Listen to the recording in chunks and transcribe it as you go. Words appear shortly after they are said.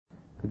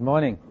Good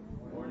morning.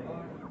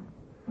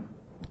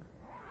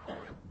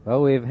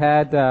 Well, we've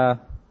had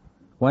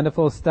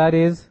wonderful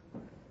studies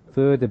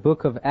through the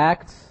book of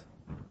Acts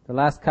the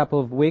last couple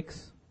of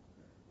weeks.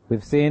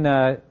 We've seen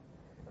a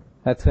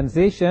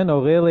transition,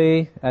 or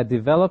really a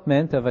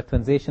development of a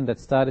transition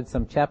that started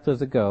some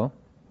chapters ago.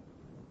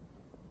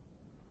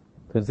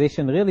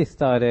 Transition really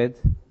started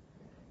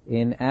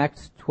in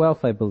Acts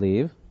 12, I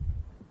believe.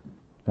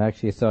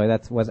 Actually, sorry,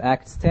 that was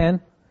Acts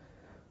 10,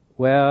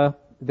 where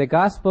the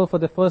gospel for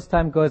the first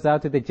time goes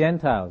out to the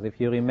Gentiles.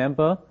 If you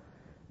remember,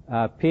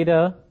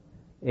 Peter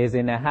is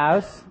in a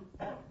house,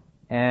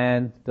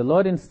 and the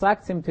Lord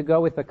instructs him to go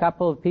with a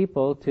couple of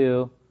people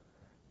to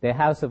the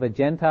house of a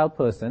Gentile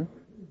person.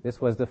 This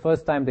was the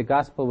first time the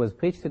gospel was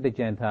preached to the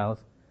Gentiles.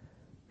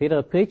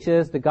 Peter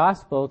preaches the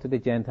gospel to the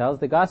Gentiles.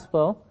 The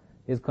gospel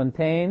is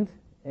contained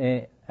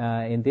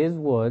in these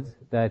words,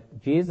 that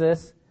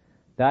Jesus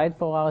died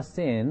for our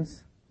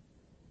sins,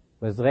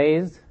 was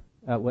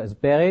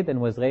buried, and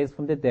was raised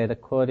from the dead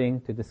according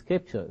to the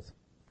scriptures.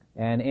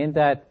 And in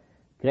that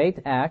great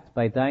act,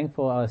 by dying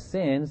for our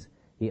sins,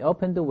 he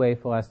opened the way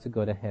for us to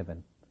go to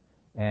heaven.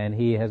 And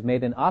he has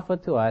made an offer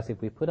to us.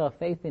 If we put our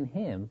faith in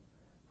him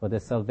for the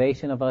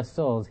salvation of our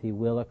souls, he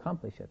will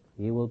accomplish it.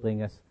 He will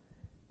bring us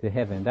to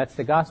heaven. That's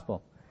the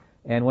gospel.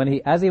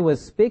 And as he was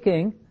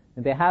speaking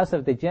in the house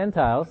of the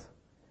Gentiles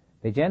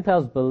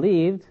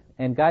believed,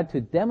 and God,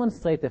 to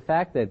demonstrate the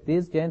fact that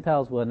these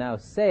Gentiles were now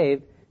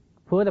saved,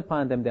 put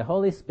upon them the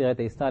Holy Spirit.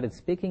 They started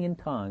speaking in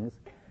tongues.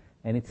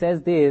 And it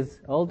says this: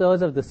 all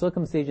those of the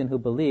circumcision who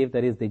believed,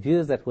 that is, the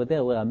Jews that were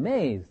there, were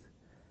amazed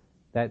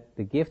that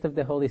the gift of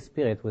the Holy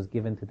Spirit was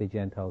given to the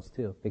Gentiles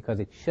too, because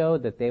it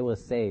showed that they were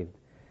saved.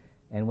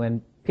 And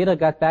when Peter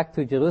got back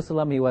to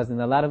Jerusalem, he was in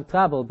a lot of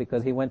trouble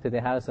because he went to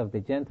the house of the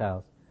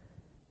Gentiles.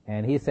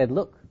 And he said,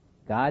 look,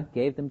 God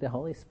gave them the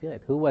Holy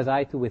Spirit. Who was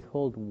I to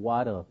withhold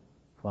water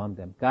from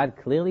them? God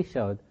clearly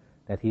showed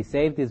that he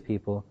saved his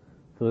people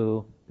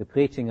through the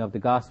preaching of the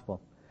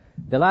gospel.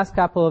 The last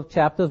couple of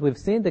chapters, we've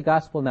seen the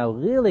gospel now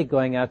really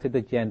going out to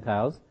the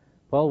Gentiles.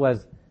 Paul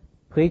was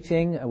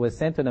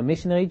sent on a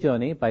missionary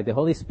journey by the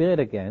Holy Spirit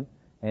again,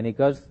 and he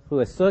goes through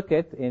a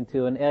circuit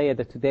into an area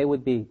that today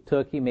would be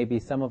Turkey, maybe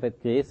some of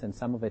it Greece and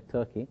some of it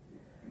Turkey.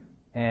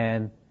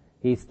 And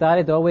he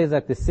started always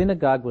at the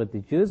synagogue where the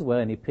Jews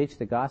were, and he preached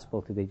the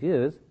gospel to the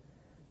Jews.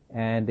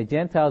 And the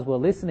Gentiles were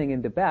listening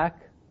in the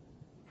back,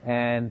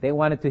 and they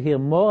wanted to hear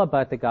more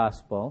about the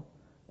gospel.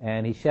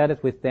 And he shared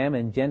it with them,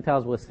 and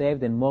Gentiles were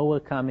saved, and more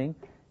were coming.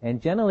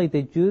 And generally,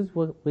 the Jews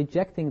were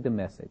rejecting the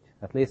message,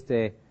 at least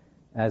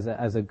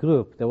as a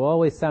group. There were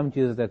always some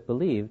Jews that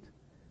believed.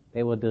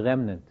 They were the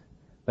remnant.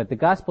 But the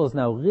gospel is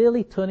now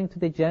really turning to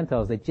the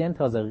Gentiles. The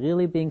Gentiles are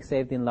really being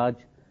saved in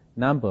large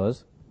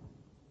numbers.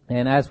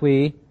 And as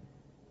we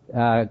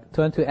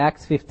turn to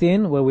Acts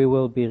 15, where we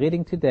will be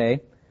reading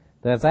today,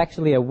 there's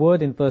actually a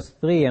word in verse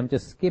 3. I'm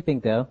just skipping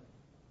there.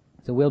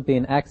 So we'll be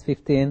in Acts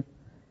 15.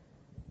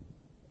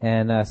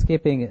 And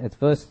skipping at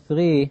verse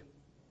 3,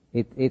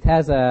 it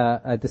has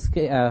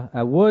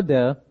a word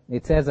there.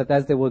 It says that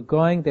as they were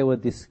going, they were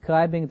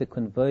describing the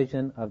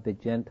conversion of the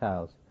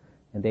Gentiles.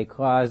 And they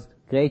caused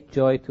great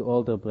joy to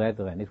all their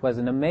brethren. It was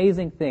an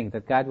amazing thing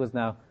that God was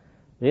now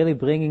really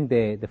bringing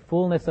the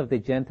fullness of the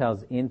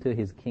Gentiles into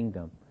his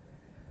kingdom.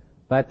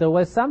 But there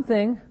was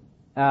something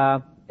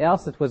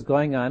else that was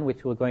going on,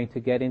 which we're going to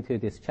get into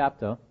this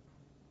chapter.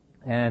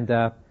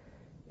 And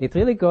it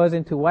really goes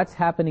into what's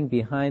happening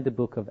behind the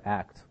book of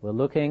Acts. We're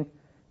looking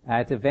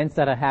at events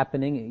that are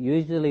happening.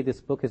 Usually this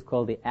book is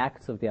called the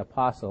Acts of the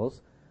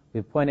Apostles.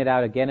 We've pointed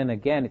out again and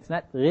again, it's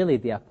not really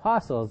the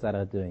apostles that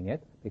are doing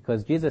it,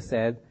 because Jesus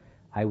said,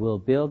 I will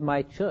build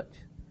my church,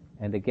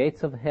 and the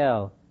gates of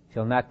hell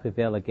shall not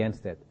prevail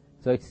against it.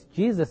 So it's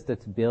Jesus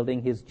that's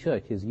building his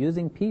church. He's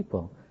using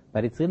people,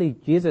 but it's really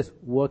Jesus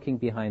working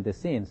behind the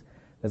scenes.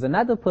 There's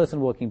another person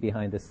working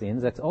behind the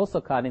scenes that's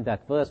also caught in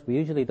that verse. We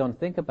usually don't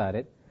think about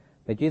it.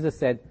 But Jesus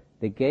said,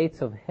 the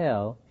gates of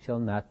hell shall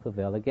not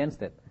prevail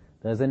against it.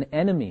 There's an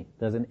enemy.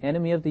 There's an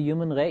enemy of the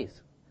human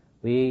race.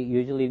 We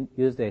usually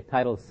use the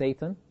title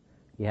Satan.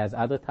 He has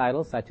other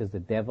titles such as the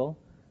devil,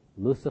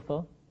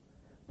 Lucifer.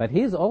 But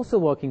he's also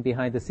working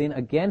behind the scene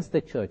against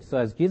the church. So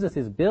as Jesus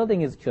is building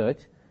his church,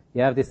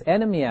 you have this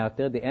enemy out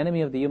there, the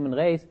enemy of the human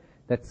race,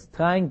 that's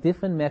trying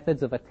different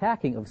methods of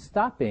attacking, of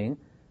stopping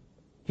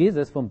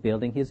Jesus from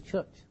building his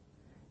church.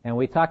 And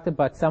we talked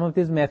about some of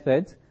these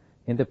methods.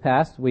 In the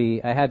past,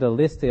 I had a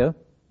list here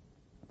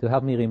to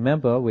help me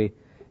remember.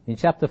 In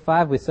chapter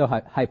 5, we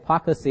saw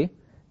hypocrisy.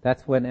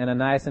 That's when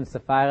Ananias and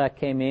Sapphira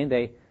came in.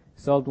 They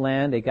sold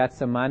land, they got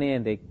some money,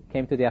 and they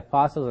came to the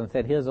apostles and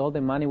said, here's all the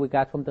money we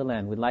got from the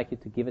land. We'd like you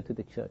to give it to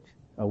the church.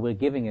 Or we're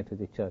giving it to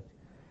the church.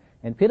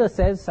 And Peter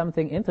says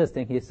something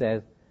interesting. He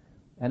says,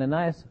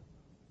 Ananias,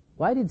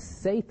 why did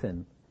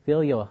Satan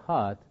fill your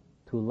heart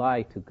to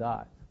lie to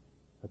God?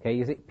 Okay,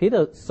 you see,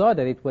 Peter saw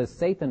that it was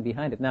Satan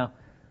behind it. Now,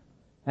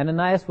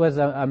 Ananias was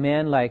a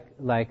man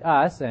like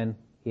us, and,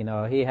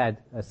 he had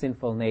a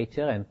sinful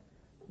nature, and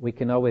we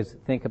can always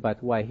think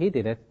about why he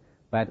did it,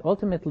 but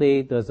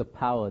ultimately there's a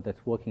power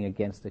that's working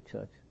against the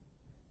church.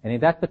 And in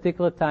that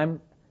particular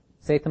time,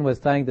 Satan was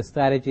trying the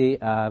strategy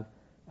of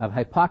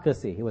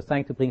hypocrisy. He was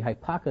trying to bring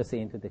hypocrisy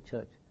into the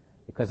church.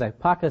 Because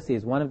hypocrisy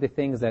is one of the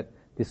things that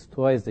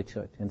destroys the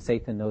church, and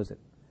Satan knows it.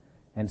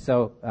 And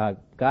so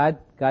God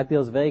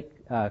deals very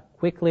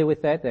quickly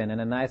with that, and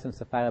Ananias and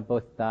Sapphira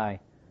both die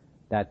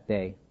that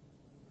day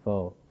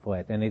for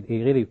it.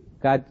 And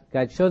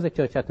God shows the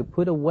church how to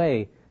put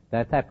away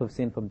that type of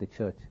sin from the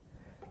church.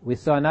 We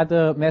saw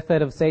another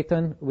method of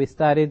Satan we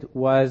studied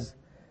was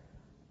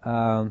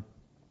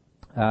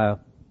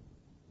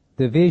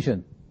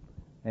division.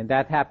 And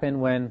that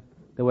happened when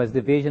there was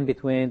division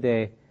between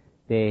the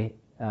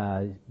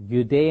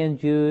Judean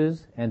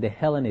Jews and the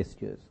Hellenist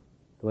Jews.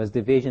 There was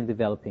division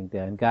developing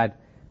there, and God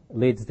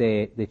leads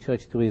the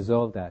church to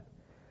resolve that.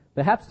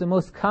 Perhaps the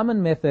most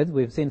common method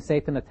we've seen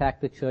Satan attack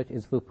the church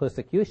is through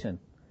persecution.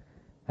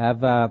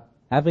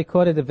 I've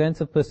recorded events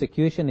of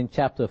persecution in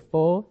chapter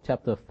 4,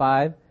 chapter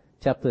 5,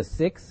 chapter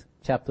 6,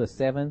 chapter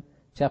 7,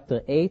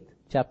 chapter 8,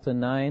 chapter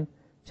 9,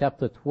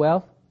 chapter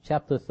 12,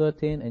 chapter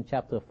 13, and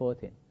chapter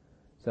 14.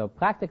 So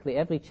practically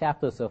every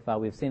chapter so far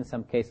we've seen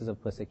some cases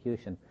of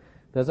persecution.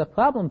 There's a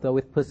problem though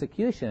with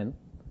persecution.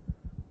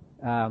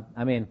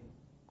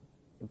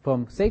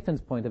 From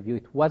Satan's point of view,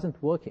 it wasn't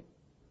working.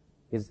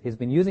 He's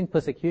been using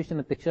persecution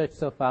at the church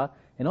so far,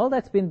 and all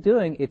that's been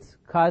doing, it's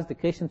caused the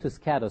Christians to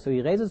scatter. So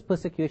he raises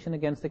persecution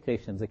against the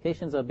Christians. The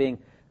Christians are being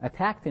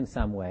attacked in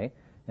some way,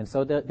 and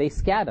so they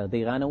scatter,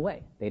 they run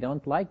away. They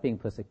don't like being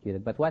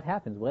persecuted. But what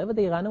happens? Wherever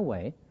they run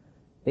away,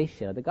 they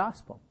share the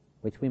gospel,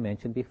 which we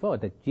mentioned before,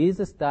 that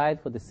Jesus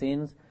died for the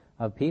sins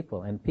of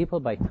people, and people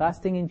by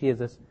trusting in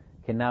Jesus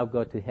can now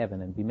go to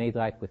heaven and be made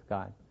right with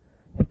God.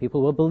 And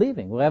people were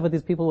believing. Wherever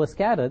these people were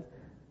scattered,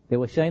 they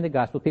were sharing the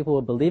gospel. People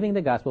were believing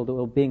the gospel. They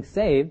were being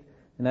saved.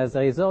 And as a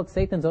result,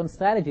 Satan's own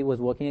strategy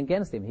was working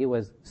against him. He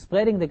was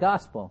spreading the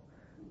gospel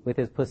with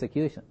his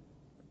persecution.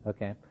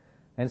 Okay?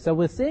 And so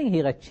we're seeing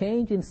here a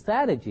change in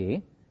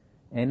strategy.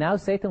 And now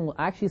Satan will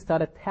actually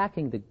start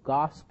attacking the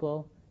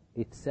gospel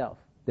itself.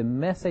 The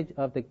message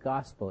of the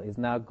gospel is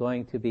now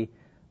going to be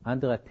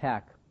under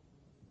attack.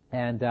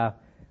 And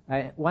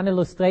one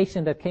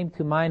illustration that came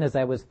to mind as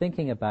I was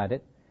thinking about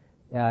it,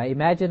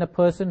 imagine a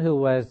person who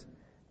was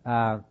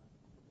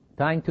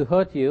trying to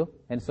hurt you,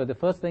 and so the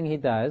first thing he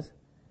does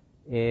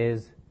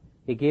is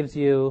he gives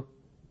you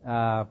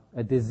a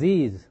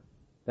disease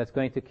that's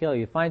going to kill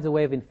you. He finds a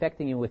way of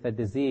infecting you with a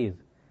disease,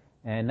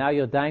 and now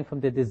you're dying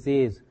from the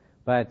disease.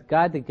 But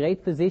God, the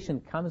great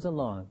physician, comes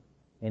along,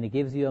 and he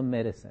gives you a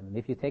medicine. And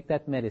if you take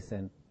that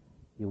medicine,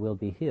 you will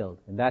be healed.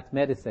 And that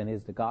medicine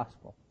is the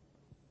gospel.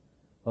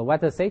 Well,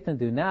 what does Satan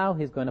do now?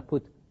 He's going to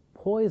put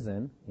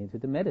poison into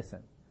the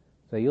medicine.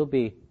 So you'll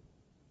be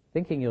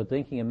thinking you're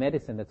drinking a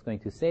medicine that's going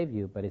to save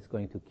you, but it's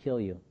going to kill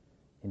you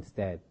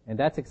instead. And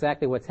that's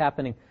exactly what's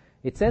happening.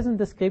 It says in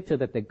the scripture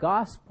that the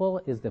gospel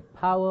is the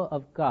power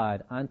of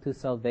God unto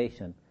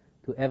salvation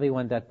to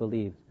everyone that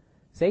believes.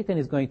 Satan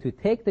is going to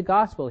take the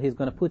gospel, he's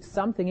going to put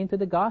something into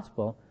the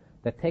gospel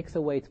that takes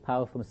away its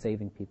power from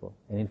saving people.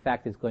 And in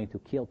fact, it's going to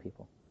kill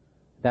people.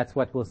 That's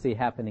what we'll see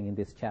happening in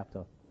this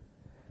chapter.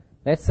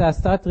 Let's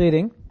start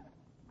reading.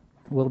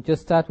 We'll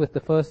just start with the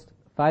first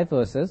 5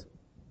 verses.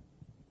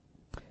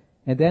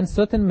 And then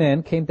certain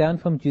men came down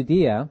from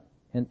Judea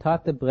and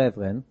taught the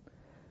brethren,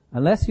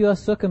 unless you are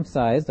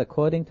circumcised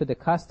according to the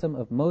custom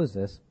of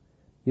Moses,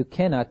 you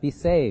cannot be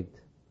saved.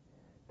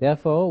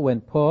 Therefore,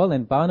 when Paul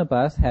and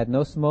Barnabas had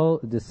no small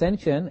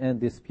dissension and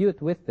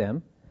dispute with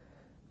them,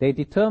 they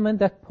determined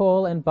that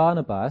Paul and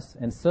Barnabas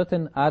and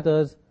certain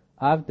others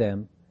of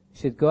them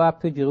should go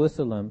up to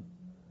Jerusalem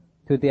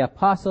to the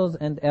apostles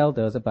and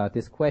elders about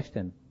this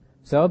question.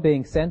 So,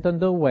 being sent on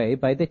their way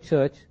by the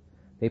church,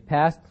 they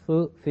passed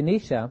through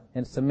Phoenicia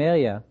and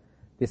Samaria,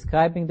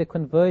 describing the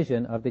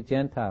conversion of the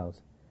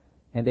Gentiles.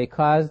 And they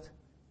caused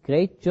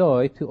great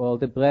joy to all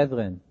the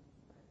brethren.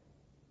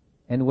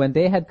 And when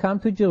they had come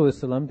to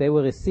Jerusalem, they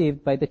were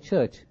received by the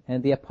church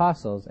and the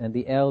apostles and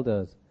the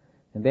elders.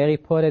 And they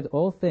reported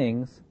all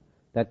things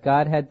that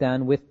God had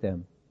done with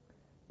them.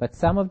 But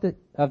some of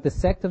the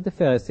sect of the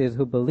Pharisees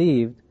who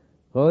believed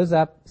rose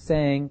up,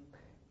 saying,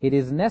 it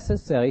is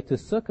necessary to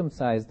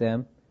circumcise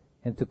them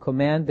and to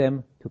command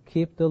them to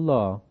keep the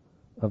law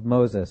of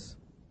Moses.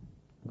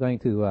 I'm going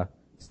to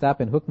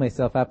stop and hook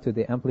myself up to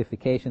the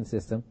amplification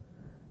system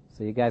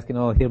so you guys can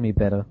all hear me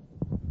better.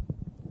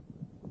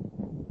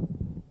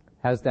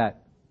 How's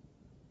that?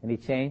 Any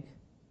change?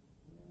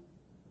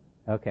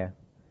 Okay.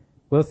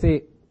 We'll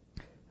see.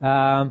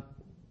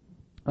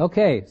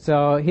 Okay,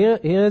 so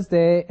here's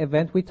the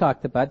event we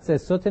talked about. It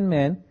says, certain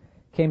men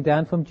came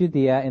down from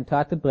Judea and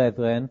taught the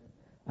brethren,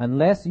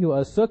 unless you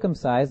are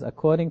circumcised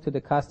according to the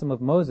custom of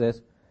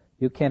Moses,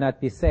 you cannot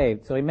be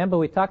saved. So remember,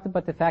 we talked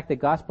about the fact the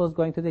gospel is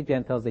going to the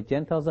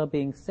Gentiles are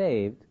being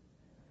saved.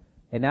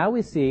 And now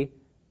we see,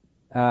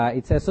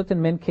 it says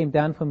certain men came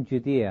down from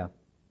Judea.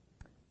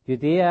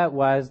 Judea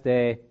was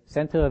the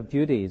center of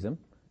Judaism,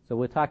 so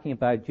we're talking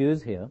about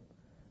Jews here.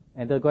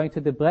 And they're going to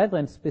the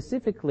brethren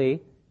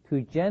specifically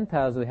to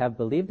Gentiles who have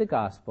believed the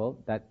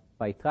gospel, that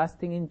by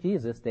trusting in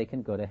Jesus, they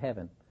can go to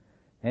heaven.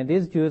 And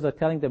these Jews are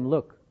telling them,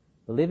 look,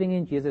 believing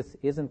in Jesus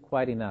isn't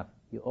quite enough.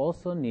 You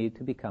also need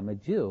to become a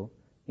Jew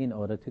in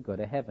order to go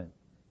to heaven.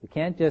 You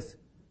can't just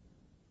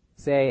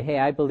say, hey,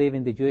 I believe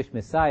in the Jewish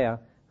Messiah,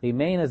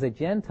 remain as a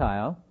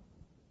Gentile,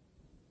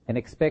 and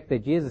expect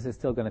that Jesus is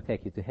still going to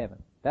take you to heaven.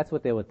 That's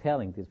what they were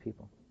telling these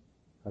people.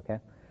 Okay?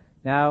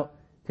 Now,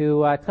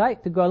 to try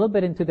to go a little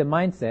bit into the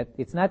mindset,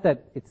 it's not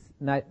that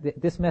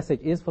this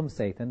message is from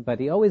Satan, but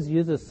he always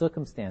uses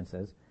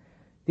circumstances.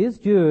 These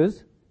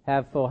Jews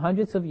have for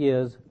hundreds of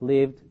years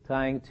lived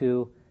trying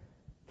to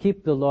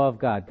keep the law of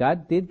God.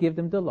 God did give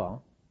them the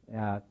law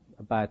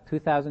about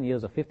 2,000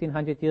 years or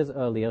 1,500 years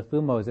earlier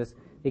through Moses.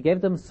 He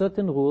gave them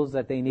certain rules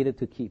that they needed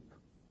to keep.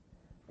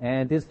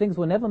 And these things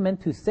were never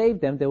meant to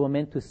save them. They were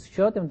meant to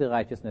show them the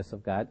righteousness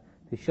of God,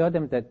 to show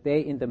them that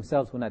they in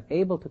themselves were not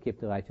able to keep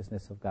the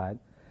righteousness of God.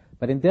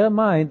 But in their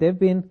mind, they've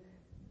been,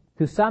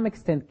 to some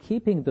extent,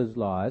 keeping those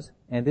laws,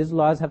 and these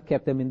laws have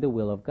kept them in the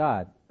will of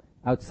God.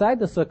 Outside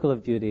the circle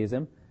of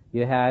Judaism,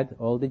 you had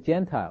all the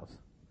Gentiles.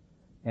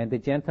 And the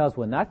Gentiles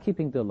were not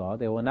keeping the law.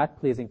 They were not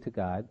pleasing to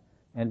God.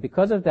 And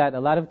because of that, a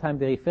lot of times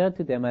they refer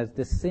to them as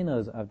the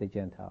sinners of the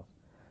Gentiles.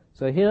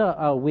 So here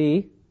are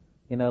we,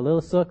 in our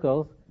little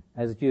circle,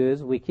 as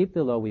Jews. We keep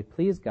the law. We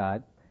please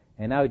God.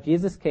 And now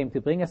Jesus came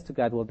to bring us to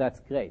God. Well, that's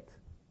great.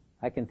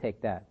 I can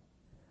take that.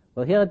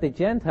 Well, here are the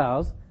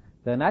Gentiles.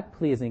 They're not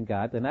pleasing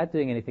God. They're not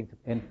doing anything.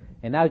 And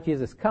now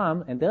Jesus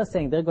come, and they're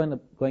saying they're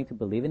going to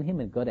believe in Him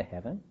and go to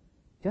heaven.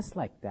 Just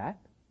like that.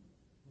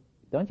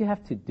 Don't you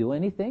have to do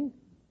anything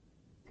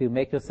to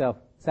make yourself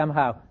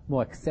somehow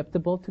more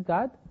acceptable to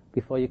God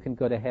before you can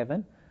go to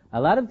heaven? A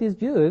lot of these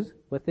Jews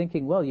were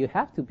thinking, well, you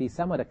have to be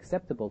somewhat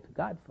acceptable to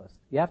God first.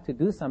 You have to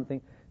do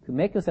something to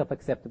make yourself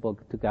acceptable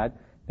to God.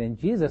 Then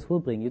Jesus will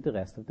bring you the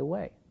rest of the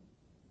way.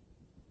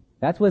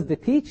 That was the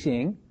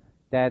teaching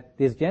that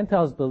these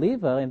Gentiles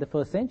believers in the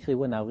first century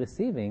were now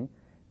receiving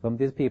from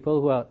these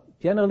people who are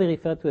generally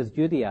referred to as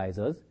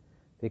Judaizers,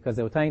 because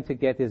they were trying to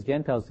get these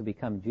Gentiles to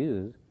become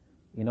Jews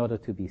in order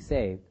to be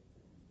saved.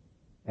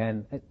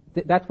 And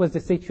that was the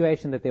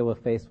situation that they were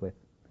faced with.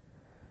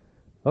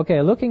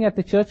 Okay, looking at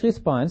the church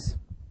response,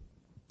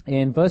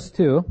 in verse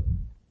 2,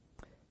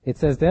 it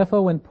says,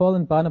 therefore when Paul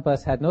and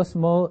Barnabas had no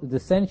small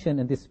dissension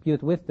and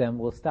dispute with them,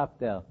 we'll stop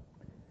there.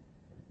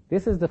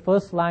 This is the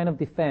first line of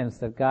defense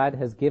that God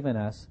has given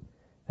us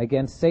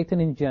against Satan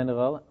in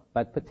general,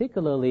 but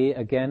particularly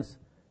against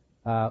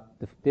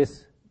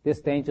this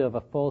danger of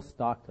a false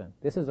doctrine.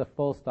 This is a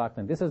false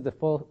doctrine. This is the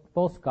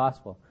false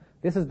gospel.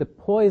 This is the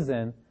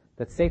poison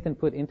that Satan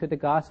put into the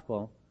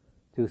gospel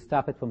to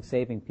stop it from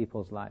saving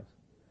people's lives.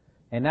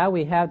 And now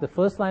we have the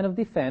first line of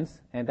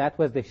defense, and that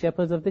was the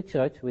shepherds of the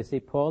church. We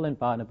see Paul and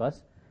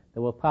Barnabas.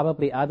 There were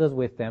probably others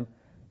with them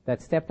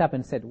that stepped up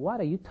and said, what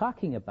are you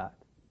talking about?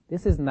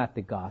 This is not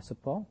the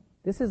gospel.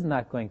 This is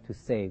not going to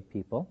save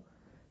people.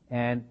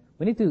 And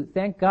we need to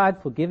thank God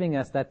for giving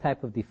us that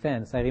type of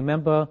defense. I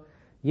remember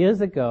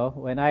years ago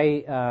when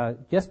I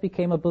just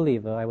became a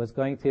believer, I was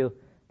going to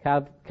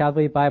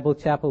Calvary Bible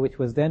Chapel, which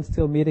was then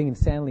still meeting in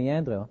San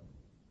Leandro.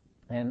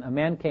 And a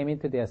man came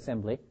into the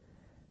assembly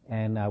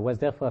and was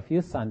there for a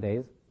few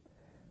Sundays.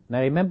 And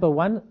I remember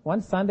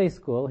one Sunday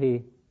school,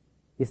 he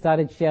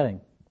started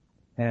sharing.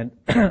 And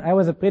I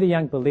was a pretty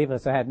young believer,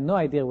 so I had no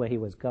idea where he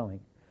was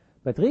going.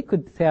 But Rick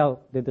could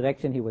tell the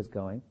direction he was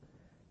going.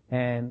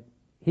 And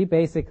he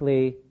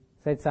basically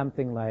said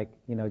something like,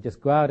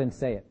 just go out and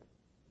say it.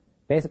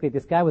 Basically,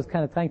 this guy was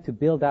kind of trying to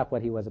build up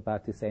what he was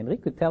about to say. And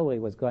Rick could tell where he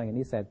was going, and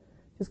he said,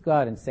 just go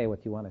out and say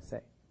what you want to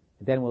say.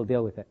 And then we'll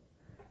deal with it.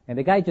 And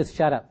the guy just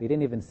shut up. He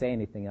didn't even say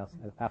anything else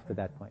after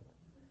that point.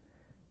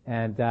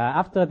 And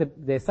after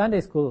the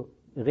Sunday school,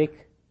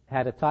 Rick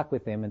had a talk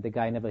with him, and the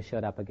guy never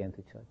showed up again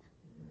to church.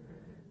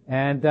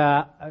 And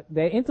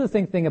the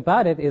interesting thing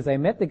about it is I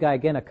met the guy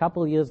again a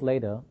couple years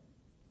later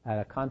at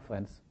a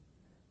conference,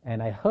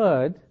 and I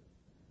heard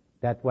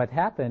that what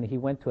happened, he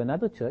went to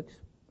another church,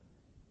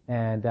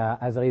 and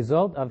as a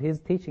result of his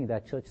teaching,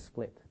 that church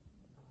split.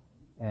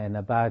 And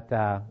about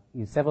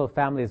several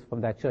families from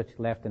that church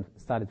left and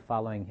started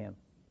following him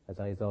as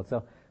a result.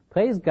 So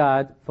praise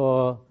God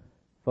for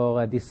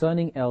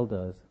discerning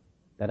elders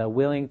that are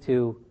willing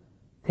to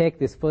take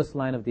this first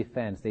line of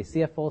defense. They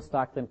see a false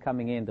doctrine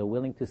coming in. They're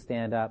willing to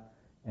stand up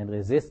and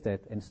resist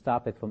it and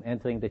stop it from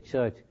entering the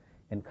church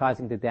and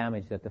causing the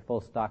damage that the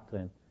false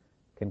doctrine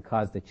can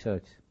cause the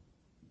church.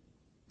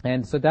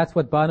 And so that's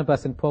what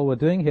Barnabas and Paul were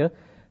doing here.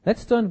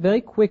 Let's turn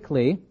very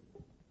quickly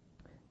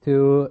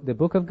to the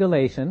book of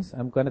Galatians.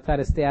 I'm going to try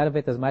to stay out of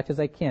it as much as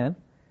I can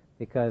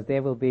because they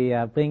will be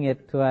bringing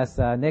it to us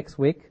next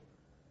week.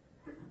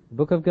 The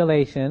book of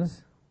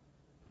Galatians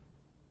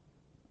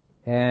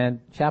and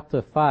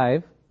chapter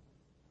 5.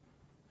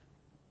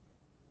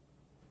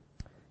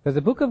 Because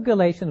the book of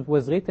Galatians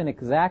was written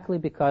exactly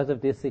because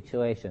of this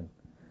situation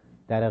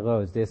that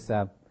arose, this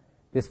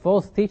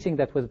false teaching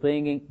that was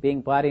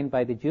being brought in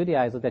by the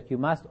Judaizers that you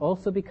must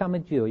also become a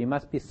Jew, you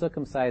must be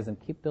circumcised and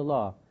keep the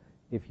law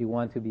if you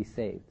want to be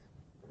saved.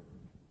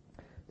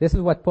 This is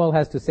what Paul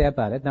has to say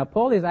about it. Now,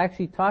 Paul is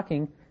actually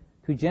talking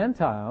to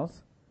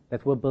Gentiles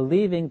that were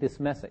believing this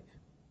message.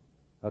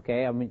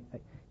 Okay? I mean,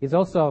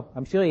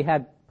 I'm sure he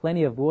had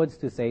plenty of words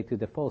to say to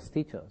the false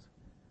teachers.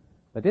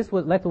 But this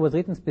letter was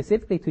written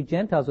specifically to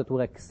Gentiles that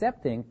were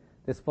accepting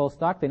this false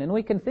doctrine. And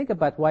we can think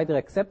about why they're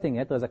accepting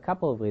it. There's a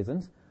couple of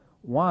reasons.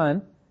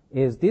 One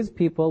is these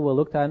people were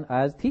looked on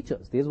as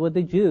teachers. These were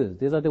the Jews.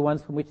 These are the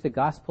ones from which the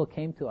gospel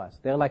came to us.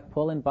 They're like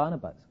Paul and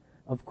Barnabas.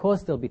 Of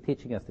course they'll be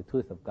teaching us the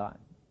truth of God.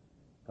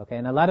 Okay,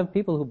 and a lot of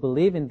people who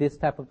believe in this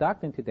type of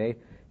doctrine today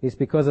is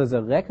because there's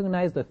a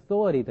recognized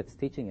authority that's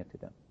teaching it to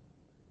them.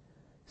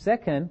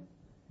 Second,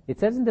 it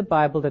says in the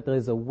Bible that there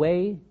is a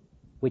way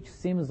which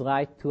seems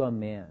right to a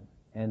man,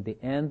 and the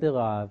end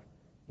thereof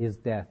is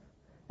death.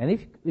 And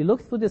if you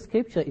look through the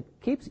scripture,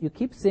 you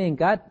keep seeing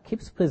God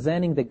keeps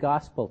presenting the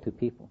gospel to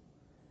people.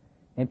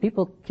 And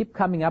people keep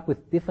coming up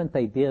with different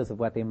ideas of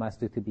what they must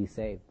do to be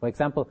saved. For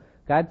example,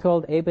 God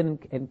told Abel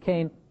and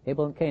Cain, if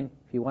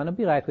you want to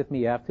be right with me,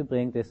 you have to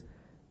bring this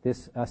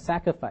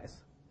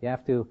sacrifice.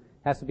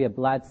 Has to be a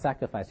blood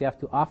sacrifice. You have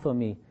to offer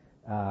me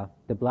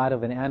the blood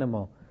of an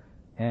animal.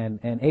 And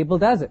Abel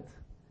does it.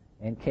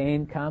 And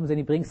Cain comes and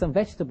he brings some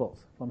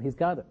vegetables from his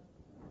garden,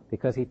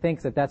 because he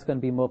thinks that that's going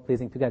to be more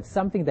pleasing to God.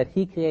 Something that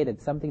he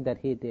created, something that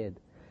he did.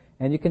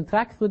 And you can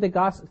track through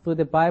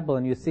the Bible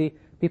and you see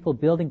people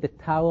building the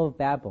Tower of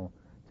Babel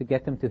to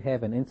get them to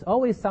heaven. And it's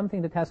always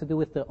something that has to do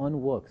with their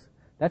own works.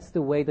 That's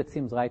the way that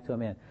seems right to a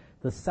man.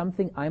 There's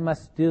something I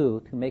must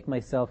do to make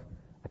myself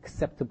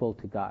acceptable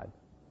to God.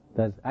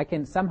 That I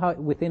can somehow,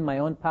 within my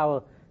own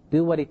power,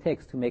 do what it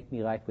takes to make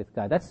me right with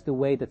God. That's the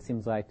way that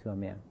seems right to a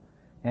man.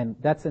 And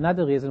that's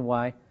another reason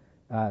why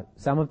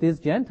some of these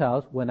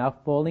Gentiles were now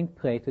falling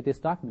prey to this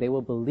doctrine. They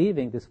were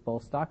believing this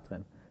false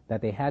doctrine,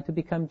 that they had to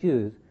become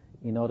Jews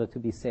in order to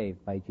be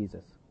saved by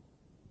Jesus.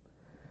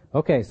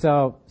 Okay,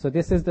 so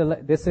this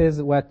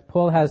is what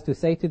Paul has to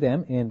say to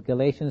them in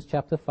Galatians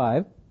chapter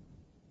 5.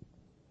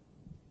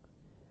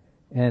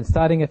 And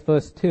starting at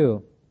verse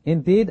 2.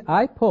 Indeed,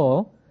 I,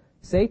 Paul,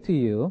 say to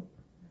you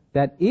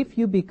that if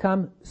you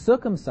become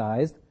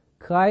circumcised,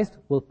 Christ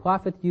will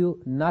profit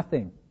you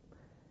nothing.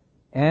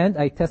 And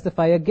I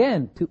testify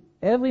again to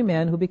every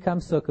man who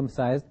becomes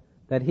circumcised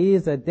that he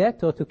is a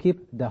debtor to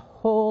keep the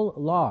whole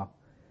law.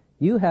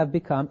 You have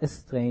become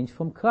estranged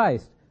from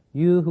Christ,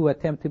 you who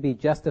attempt to be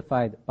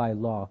justified by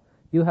law.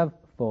 You have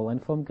fallen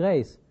from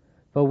grace.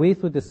 For we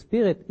through the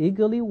Spirit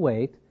eagerly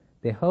wait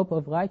the hope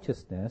of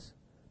righteousness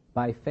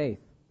by faith.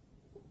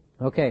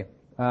 Okay,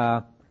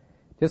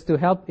 just to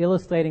help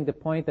illustrating the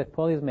point that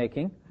Paul is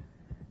making,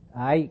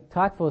 I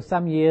taught for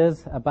some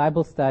years a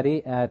Bible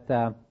study at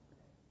the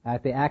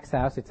Axe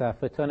House. It's a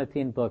fraternity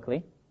in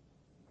Berkeley.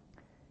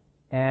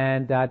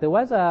 And there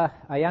was a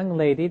young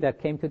lady that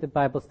came to the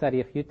Bible study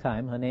a few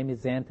times. Her name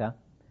is Zanta.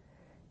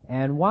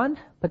 And one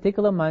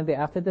particular Monday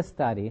after the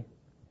study,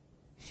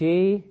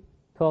 she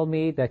told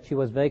me that she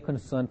was very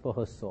concerned for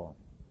her soul.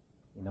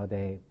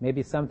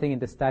 Maybe something in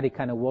the study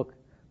kind of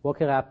woke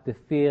her up, the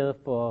fear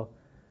for,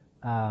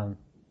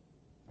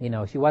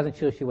 she wasn't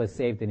sure she was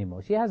saved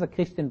anymore. She has a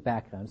Christian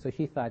background, so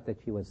she thought that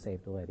she was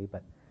saved already,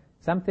 but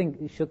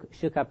something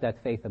shook up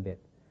that faith a bit.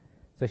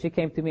 So she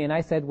came to me and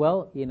I said,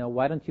 well,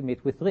 why don't you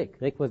meet with Rick?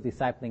 Rick was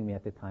discipling me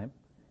at the time.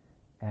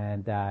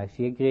 And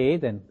she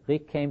agreed, and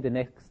Rick came the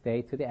next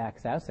day to the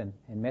Axe House and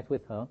met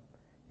with her.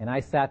 And I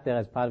sat there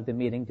as part of the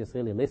meeting, just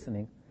really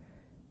listening.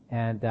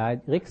 And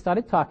Rick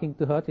started talking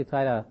to her to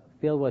try to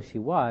feel where she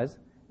was.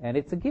 And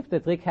it's a gift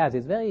that Rick has.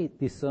 He's very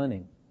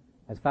discerning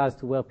as far as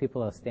to where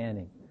people are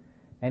standing.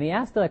 And he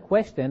asked her a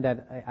question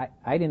that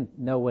I didn't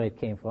know where it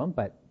came from,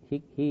 but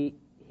he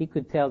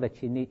could tell that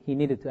he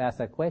needed to ask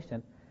that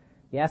question.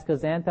 He asked her,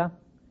 Zanta,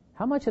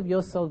 how much of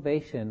your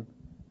salvation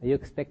are you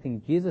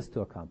expecting Jesus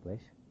to accomplish?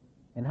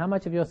 And how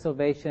much of your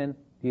salvation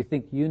do you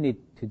think you need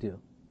to do?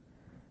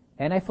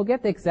 And I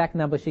forget the exact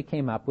number she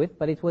came up with,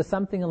 but it was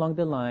something along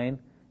the line,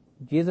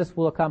 Jesus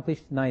will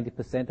accomplish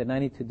 90% and I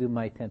need to do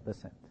my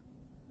 10%.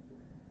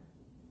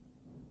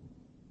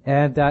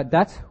 And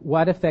that's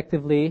what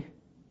effectively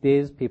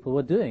these people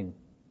were doing.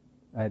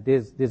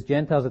 These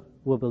Gentiles that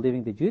were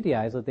believing the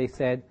Judaizers, they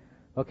said,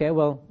 okay,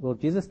 well,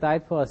 Jesus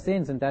died for our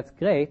sins and that's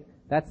great.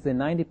 That's the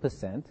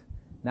 90%.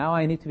 Now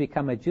I need to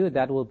become a Jew.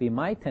 That will be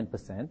my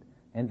 10%.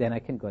 And then I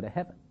can go to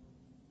heaven.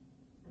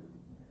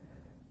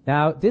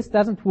 Now, this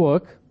doesn't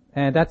work,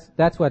 and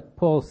that's what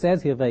Paul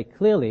says here very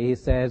clearly. He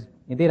says,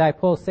 indeed, I,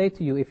 Paul, say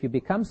to you, if you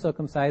become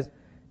circumcised,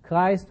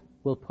 Christ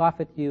will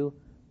profit you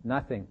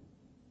nothing.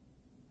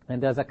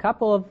 And there's a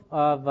couple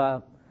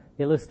of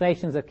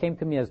illustrations that came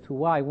to me as to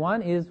why.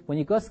 One is when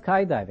you go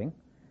skydiving.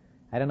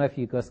 I don't know if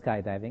you go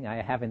skydiving.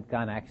 I haven't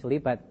gone, actually,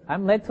 but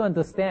I'm led to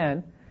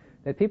understand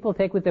that people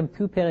take with them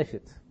 2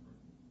 parachutes.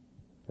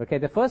 Okay,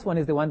 the first one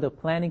is the one they're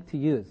planning to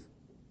use.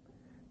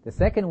 The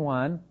second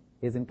one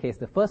is in case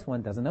the first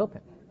one doesn't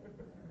open.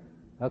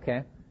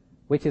 Okay?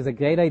 Which is a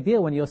great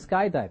idea when you're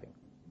skydiving.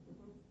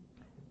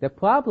 The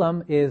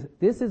problem is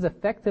this is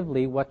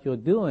effectively what you're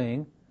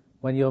doing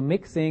when you're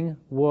mixing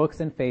works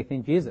and faith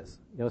in Jesus.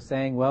 You're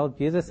saying, well,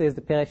 Jesus is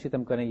the parachute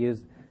I'm going to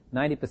use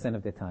 90%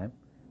 of the time,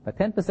 but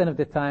 10% of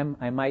the time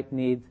I might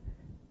need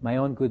my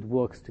own good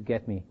works to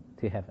get me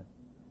to heaven.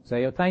 So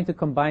you're trying to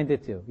combine the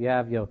two. You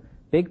have your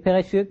big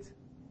parachute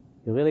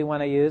you really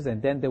want to use,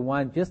 and then the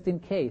one just in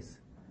case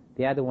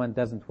the other one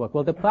doesn't work.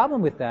 Well, the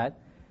problem with that,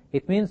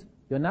 it means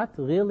you're not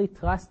really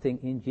trusting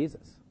in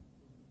Jesus.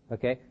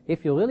 Okay?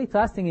 If you're really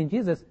trusting in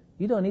Jesus,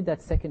 you don't need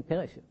that second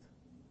parachute.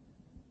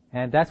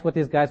 And that's what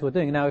these guys were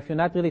doing. Now, if you're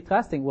not really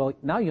trusting, well,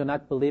 now you're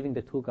not believing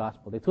the true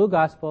gospel. The true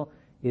gospel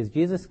is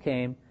Jesus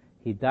came,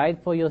 He died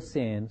for your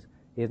sins,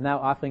 He is now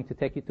offering to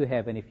take you to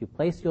heaven. If you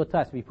place your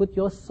trust, if you put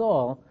your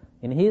soul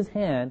in His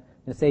hand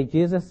and say,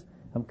 Jesus,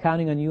 I'm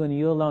counting on you and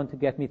you alone to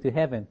get me to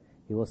heaven,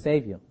 He will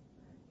save you.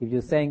 If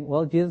you're saying,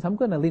 well, Jesus, I'm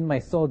going to lead my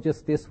soul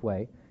just this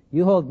way,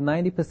 you hold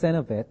 90%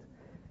 of it,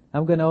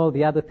 I'm going to hold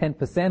the other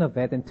 10% of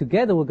it, and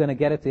together we're going to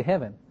get it to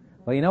heaven.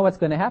 Well, you know what's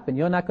going to happen?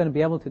 You're not going to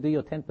be able to do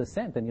your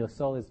 10%, and your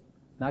soul is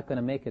not going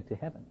to make it to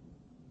heaven.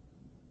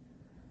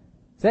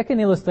 Second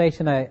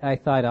illustration I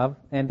thought of,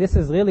 and this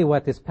is really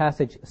what this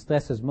passage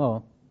stresses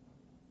more,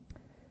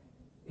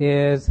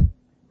 is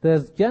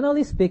there's,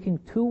 generally speaking,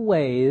 two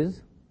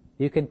ways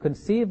you can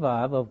conceive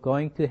of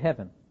going to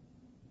heaven.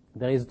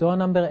 There is door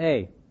number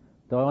A.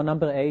 Door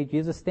number A,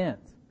 Jesus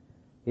stands.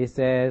 He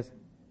says,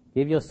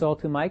 give your soul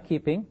to my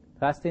keeping,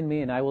 trust in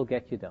me, and I will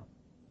get you there.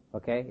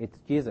 Okay? It's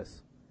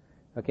Jesus.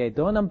 Okay,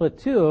 door number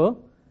 2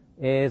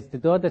 is the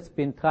door that's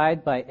been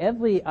tried by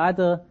every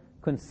other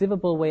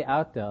conceivable way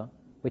out there,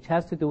 which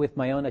has to do with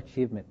my own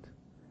achievement.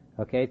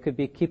 Okay, it could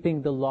be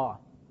keeping the law.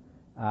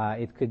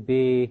 It could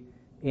be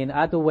in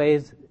other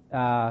ways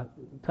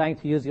trying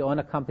to use your own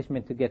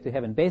accomplishment to get to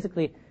heaven.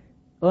 Basically,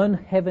 earn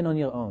heaven on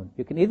your own.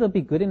 You can either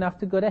be good enough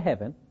to go to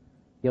heaven.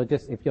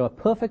 If you're a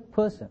perfect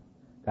person,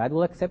 God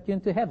will accept you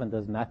into heaven.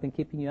 There's nothing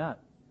keeping you out.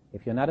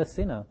 If you're not a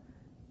sinner,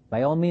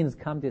 by all means,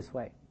 come this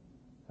way.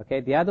 Okay,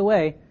 the other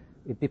way,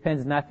 it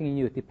depends nothing on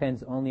you. It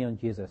depends only on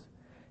Jesus.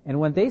 And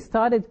when they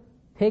started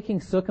taking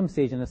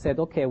circumcision and said,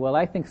 okay, well,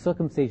 I think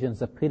circumcision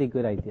is a pretty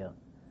good idea.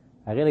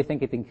 I really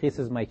think it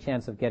increases my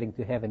chance of getting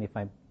to heaven if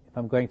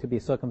I'm going to be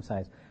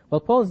circumcised.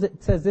 Well, Paul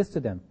says this to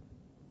them.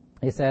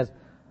 He says,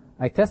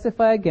 I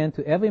testify again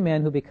to every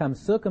man who becomes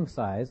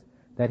circumcised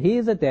that he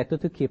is a debtor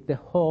to keep the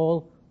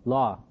whole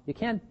law. You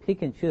can't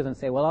pick and choose and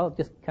say, well, I'll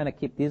just kind of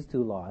keep these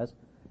two laws.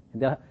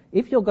 And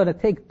if you're going to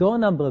take door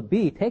number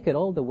B, take it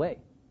all the way.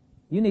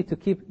 You need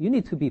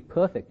to be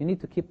perfect. You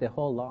need to keep the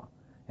whole law.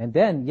 And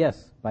then,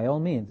 yes, by all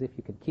means, if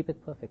you can keep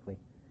it perfectly,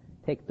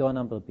 take door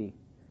number B.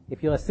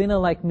 If you're a sinner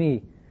like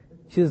me,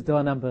 choose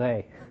door number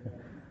A.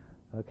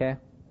 Okay?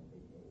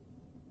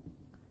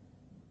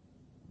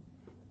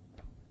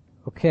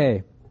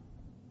 Okay.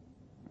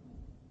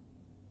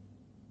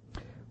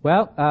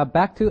 Well,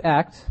 back to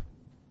Acts.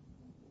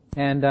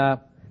 And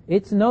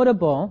it's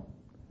notable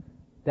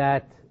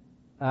that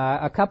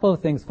a couple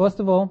of things. First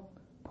of all,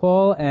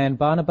 Paul and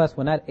Barnabas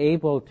were not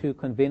able to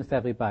convince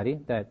everybody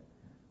that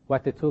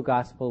what the true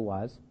gospel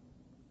was.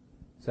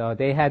 So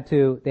they had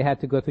to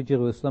go to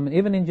Jerusalem. And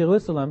even in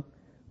Jerusalem,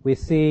 we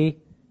see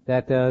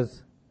that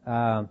there's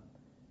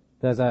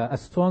a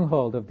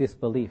stronghold of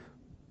disbelief,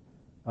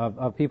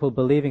 of people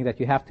believing that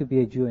you have to be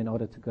a Jew in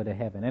order to go to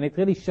heaven. And it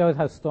really shows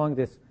how strong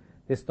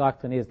this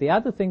doctrine is. The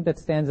other thing that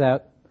stands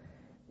out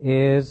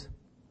is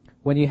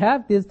when you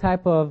have this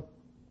type of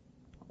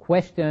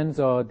questions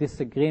or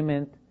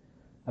disagreement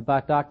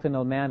about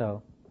doctrinal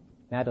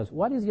matters,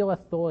 what is your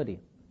authority?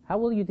 How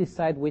will you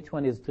decide which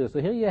one is true?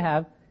 So here you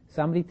have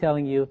somebody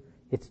telling you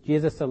it's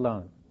Jesus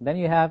alone. Then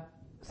you have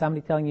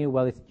somebody telling you,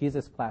 well, it's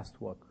Jesus plus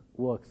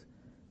works.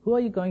 Who are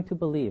you going to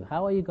believe?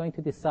 How are you going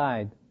to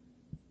decide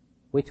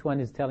which one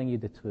is telling you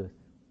the truth?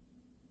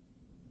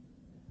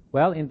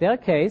 Well, in their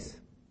case,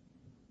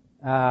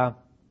 their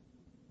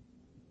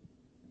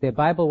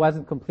Bible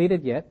wasn't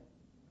completed yet,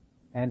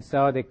 and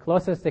so the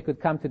closest they could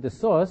come to the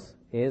source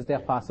is the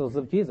apostles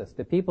of Jesus,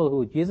 the people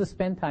who Jesus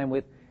spent time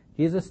with,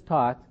 Jesus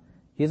taught,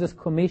 Jesus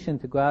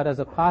commissioned to go out as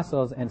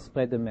apostles and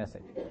spread the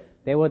message.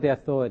 They were the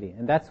authority,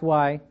 and that's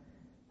why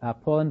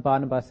Paul and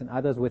Barnabas and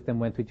others with them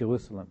went to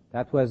Jerusalem.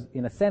 That was,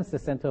 in a sense, the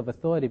center of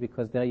authority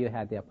because there you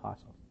had the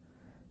apostles.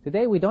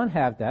 Today we don't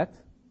have that.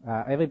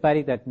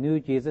 Everybody that knew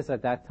Jesus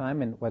at that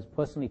time and was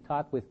personally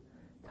taught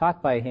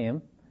by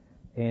him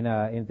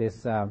in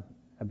this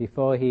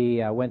before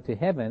he went to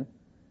heaven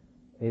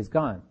is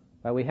gone.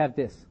 But we have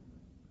this,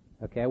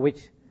 okay,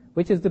 which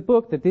is the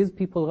book that these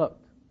people wrote.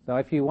 So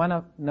if you want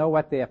to know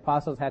what the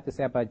apostles had to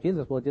say about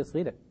Jesus, we'll just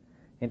read it.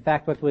 In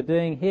fact, what we're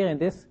doing here in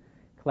this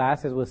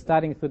class is we're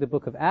starting through the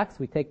book of Acts.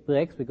 We take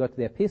breaks. We go to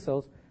the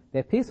epistles. The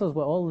epistles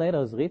were all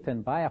letters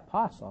written by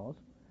apostles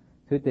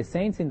to the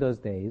saints in those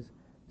days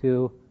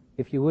to,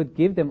 if you would,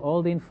 give them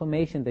all the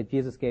information that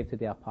Jesus gave to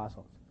the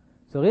apostles.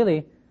 So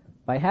really,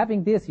 by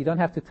having this, you don't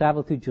have to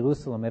travel to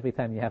Jerusalem every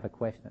time you have a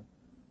question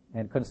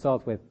and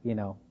consult with,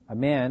 a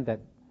man that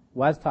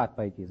was taught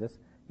by Jesus.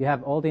 You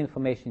have all the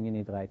information you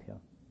need right here.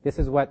 This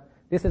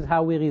is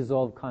how we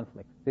resolve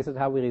conflict. This is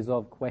how we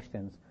resolve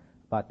questions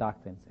about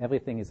doctrines.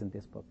 Everything is in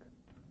this book.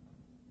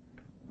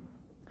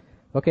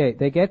 Okay,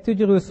 they get to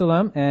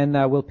Jerusalem, and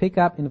we'll pick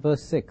up in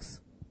verse 6.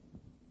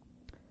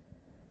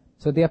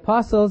 So the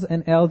apostles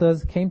and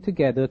elders came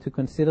together to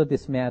consider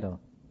this matter.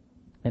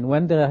 And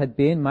when there had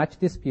been much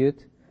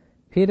dispute,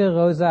 Peter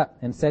rose up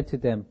and said to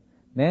them,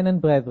 Men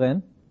and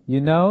brethren, you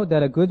know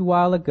that a good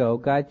while ago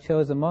God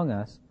chose among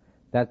us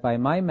that by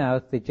my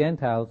mouth the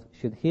Gentiles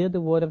should hear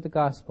the word of the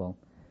gospel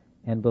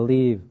and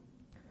believe.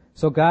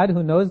 So God,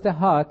 who knows the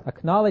heart,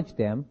 acknowledged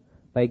them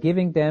by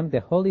giving them the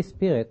Holy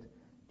Spirit,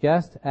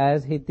 just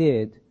as he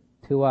did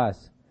to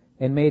us,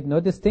 and made no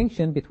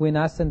distinction between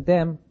us and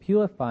them,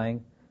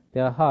 purifying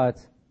their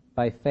hearts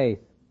by faith.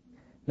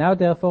 Now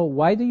therefore,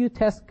 why do you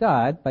test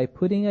God by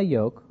putting a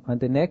yoke on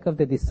the neck of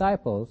the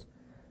disciples,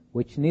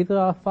 which neither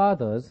our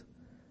fathers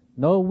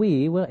nor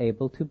we were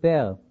able to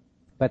bear?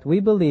 But we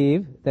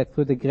believe that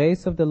through the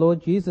grace of the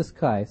Lord Jesus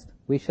Christ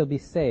we shall be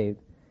saved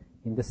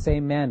in the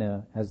same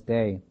manner as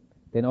they.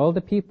 Then all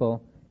the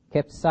people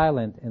kept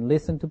silent and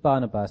listened to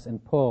Barnabas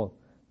and Paul,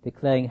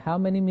 declaring how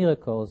many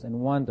miracles and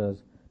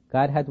wonders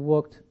God had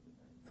worked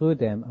through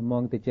them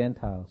among the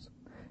Gentiles.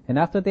 And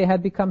after they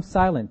had become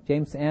silent,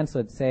 James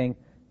answered, saying,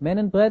 Men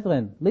and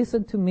brethren,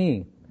 listen to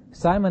me.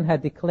 Simon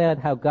had declared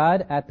how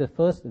God at the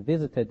first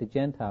visited the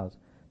Gentiles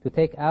to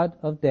take out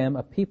of them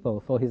a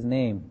people for his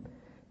name.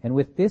 And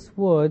with this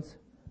words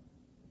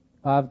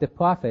of the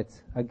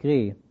prophets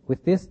agree.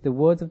 With this the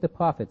words of the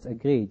prophets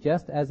agree,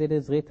 just as it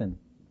is written.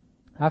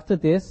 After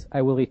this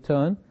I will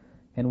return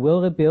and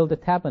will rebuild the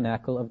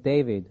tabernacle of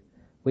David,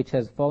 which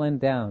has fallen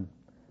down.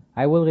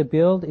 I will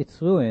rebuild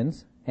its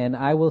ruins, and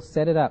I will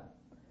set it up,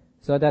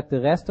 so that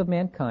the rest of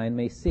mankind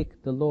may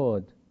seek the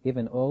Lord,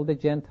 even all the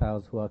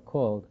Gentiles who are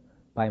called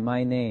by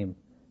my name,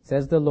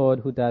 says the Lord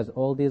who does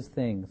all these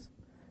things.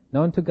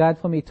 Known to God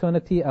from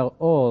eternity are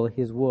all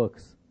his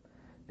works.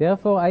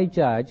 Therefore I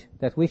judge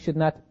that we should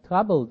not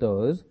trouble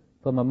those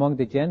from among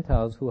the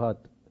Gentiles who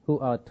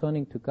are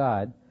turning to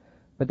God,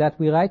 but that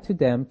we write to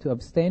them to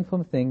abstain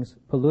from things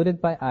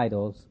polluted by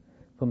idols,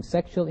 from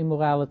sexual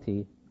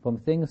immorality, from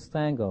things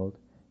strangled,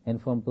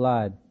 and from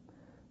blood.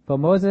 For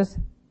Moses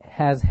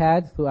has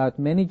had throughout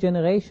many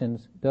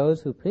generations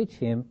those who preach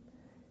him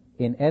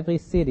in every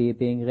city,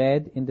 being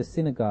read in the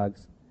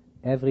synagogues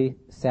every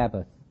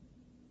Sabbath.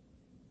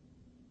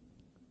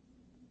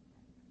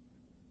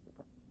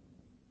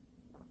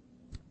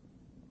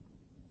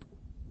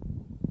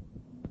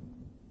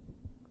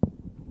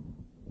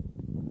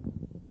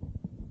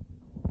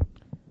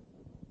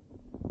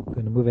 I'm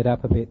going to move it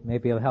up a bit.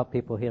 Maybe it'll help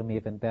people hear me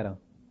even better.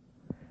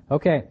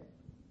 Okay.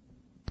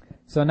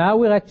 So now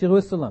we're at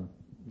Jerusalem.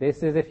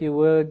 This is, if you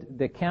would,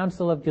 the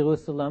Council of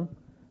Jerusalem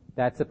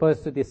that's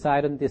supposed to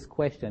decide on this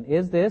question.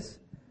 Is this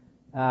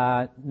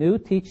new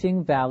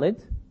teaching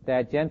valid,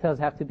 that Gentiles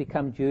have to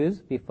become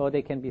Jews before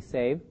they can be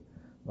saved,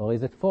 or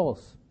is it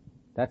false?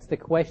 That's the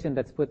question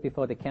that's put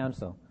before the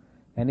council.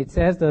 And it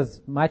says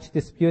there's much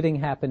disputing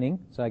happening.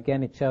 So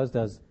again, it shows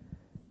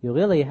you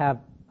really have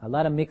a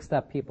lot of mixed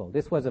up people.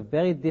 This was a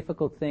very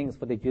difficult thing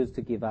for the Jews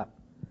to give up.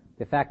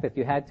 The fact that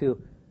you had to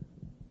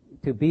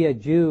be a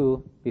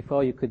Jew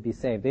before you could be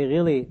saved. They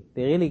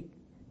really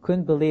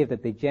couldn't believe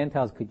that the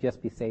Gentiles could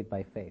just be saved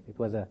by faith. It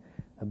was a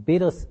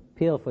bitter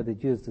pill for the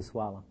Jews to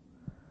swallow.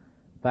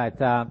 But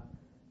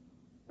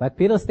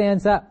Peter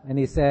stands up and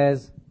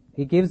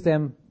he gives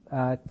them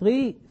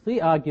three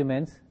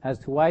arguments as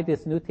to why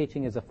this new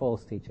teaching is a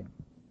false teaching.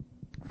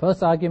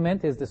 First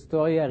argument is the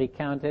story I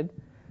recounted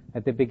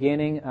at the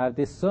beginning of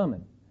this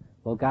sermon.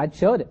 Well, God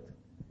showed it.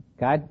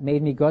 God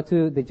made me go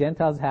to the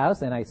Gentiles'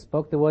 house, and I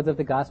spoke the words of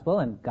the gospel,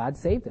 and God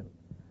saved them.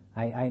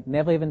 I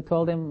never even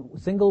told them a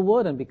single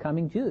word on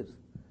becoming Jews.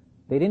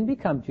 They didn't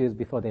become Jews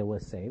before they were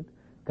saved.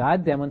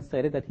 God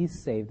demonstrated that he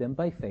saved them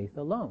by faith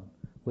alone,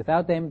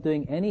 without them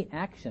doing any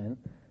action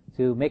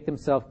to make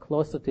themselves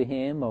closer to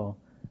him or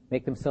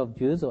make themselves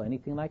Jews or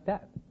anything like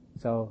that.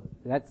 So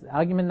that's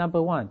argument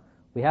number one.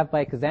 We have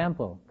by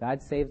example,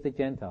 God saves the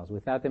Gentiles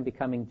without them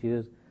becoming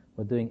Jews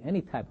or doing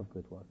any type of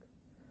good work.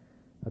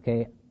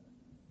 Okay.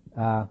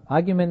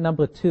 Argument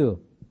number two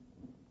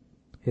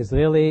is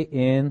really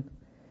in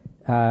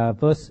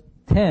verse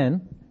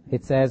 10.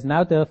 It says,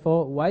 Now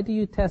therefore, why do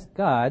you test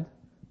God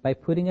by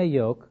putting a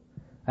yoke?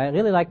 I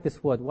really like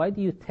this word. Why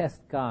do you test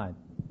God?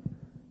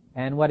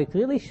 And what it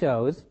really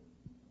shows,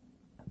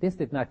 this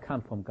did not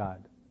come from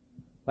God.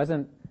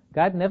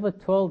 God never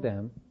told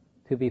them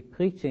to be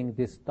preaching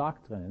this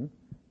doctrine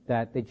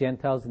that the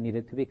Gentiles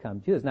needed to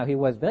become Jews. Now he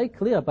was very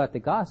clear about the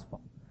gospel.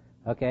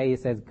 Okay, he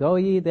says, Go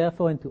ye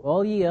therefore into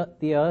all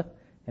the earth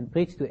and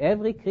preach to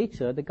every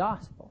creature the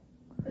gospel.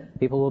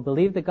 People will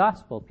believe the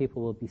gospel.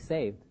 People will be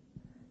saved.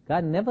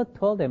 God never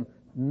told them,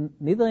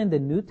 neither in the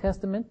New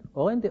Testament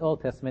or in the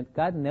Old Testament,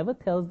 God never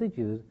tells the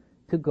Jews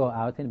to go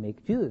out and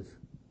make Jews.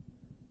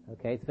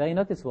 Okay, it's very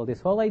noticeable.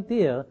 This whole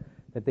idea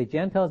that the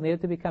Gentiles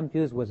needed to become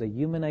Jews was a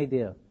human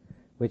idea,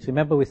 which,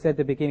 remember, we said at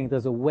the beginning,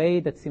 there's a way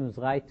that seems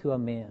right to a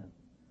man,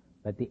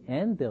 but the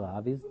end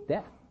thereof is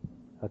death.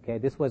 Okay,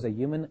 this was a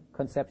human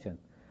conception.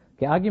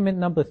 Okay, argument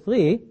number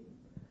 3,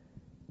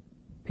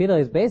 Peter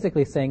is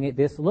basically saying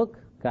this, look,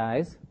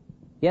 guys,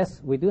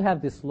 yes, we do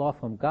have this law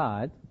from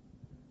God,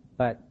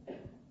 but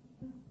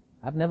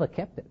I've never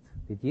kept it.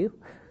 Did you?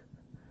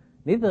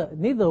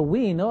 Neither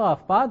we nor our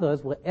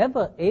fathers were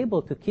ever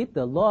able to keep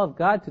the law of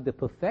God to the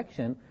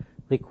perfection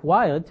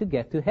required to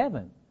get to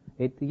heaven.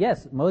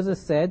 Yes, Moses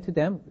said to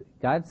them,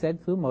 God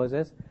said through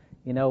Moses,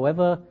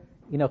 whoever,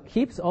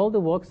 keeps all the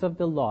works of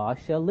the law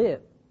shall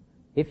live.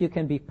 If you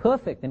can be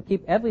perfect and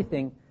keep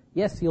everything,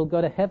 yes, you'll go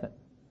to heaven.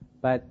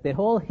 But the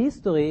whole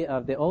history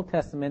of the Old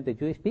Testament, the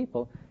Jewish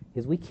people,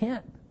 is we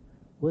can't.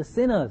 We're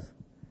sinners.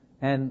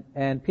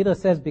 And Peter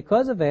says,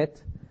 because of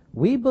it,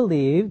 we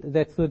believed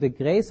that through the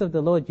grace of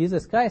the Lord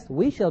Jesus Christ,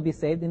 we shall be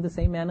saved in the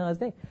same manner as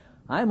they.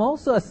 I'm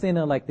also a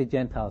sinner like the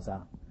Gentiles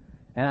are.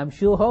 And I'm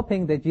sure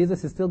hoping that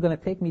Jesus is still going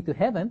to take me to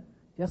heaven,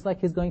 just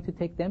like he's going to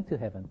take them to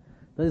heaven.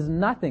 There is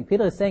nothing,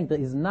 Peter is saying, there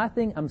is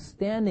nothing I'm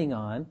standing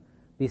on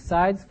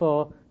besides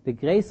for the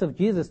grace of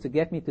Jesus to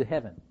get me to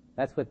heaven.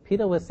 That's what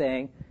Peter was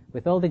saying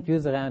with all the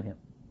Jews around him.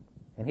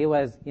 And he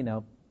was,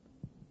 the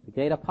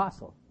great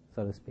apostle,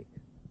 so to speak.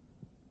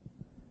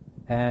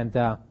 And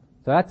so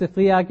that's the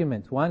three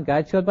arguments. One,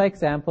 God showed by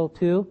example.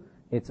 Two,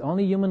 it's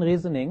only human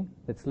reasoning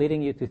that's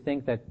leading you to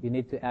think that you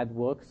need to add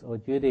works or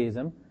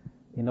Judaism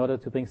in order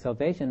to bring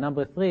salvation.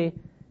 Number three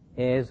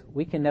is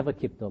we can never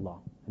keep the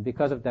law. And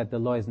because of that, the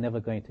law is never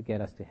going to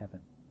get us to heaven.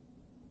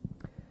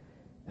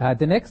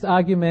 The next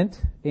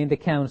argument in the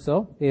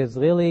council is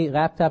really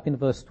wrapped up in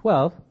verse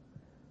 12.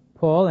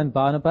 Paul and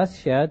Barnabas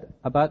shared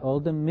about all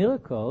the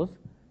miracles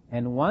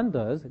and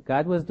wonders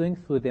God was doing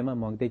through them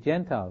among the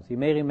Gentiles. You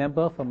may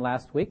remember from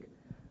last week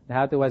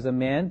how there was a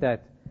man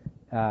that,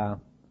 what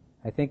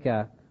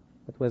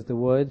was the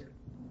word?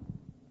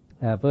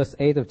 Verse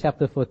 8 of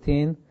chapter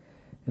 14.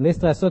 In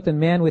Lystra, a certain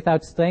man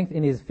without strength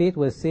in his feet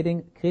was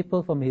sitting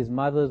crippled from his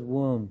mother's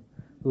womb,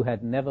 who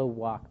had never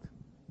walked.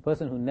 A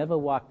person who never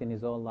walked in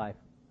his whole life.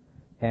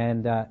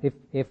 And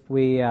if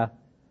we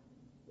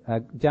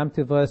jump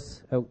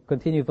to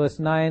continue verse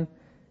 9,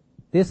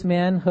 this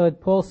man heard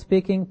Paul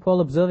speaking.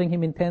 Paul, observing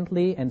him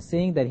intently and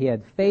seeing that he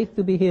had faith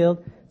to be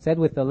healed, said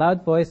with a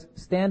loud voice,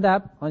 "Stand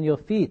up on your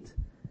feet."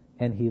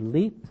 And he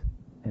leaped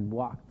and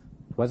walked.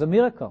 It was a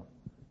miracle.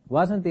 It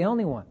wasn't the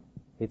only one.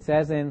 It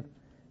says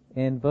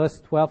in verse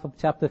 12 of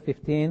chapter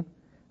 15,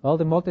 all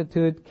the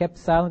multitude kept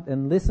silent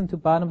and listened to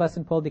Barnabas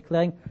and Paul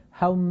declaring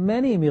how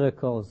many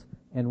miracles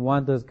and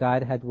wonders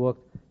God had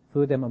worked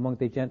through them among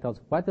the Gentiles.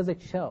 What does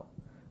it show?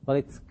 Well,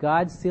 it's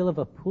God's seal of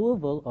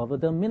approval over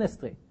their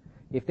ministry.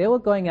 If they were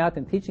going out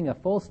and teaching a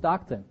false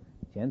doctrine,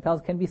 Gentiles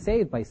can be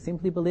saved by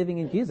simply believing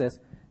in Jesus,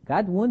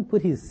 God wouldn't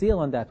put his seal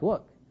on that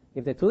work.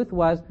 If the truth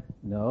was,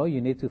 no, you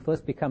need to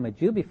first become a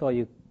Jew before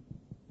you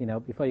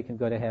can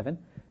go to heaven,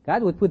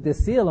 God would put the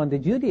seal on the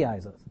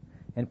Judaizers.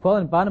 And Paul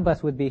and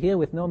Barnabas would be here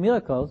with no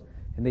miracles,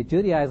 and the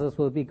Judaizers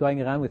will be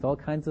going around with all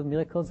kinds of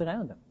miracles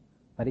around them.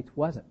 But it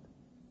wasn't.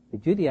 The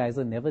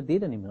Judaizer never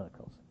did any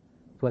miracles.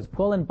 It was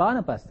Paul and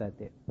Barnabas that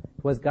did.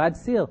 It was God's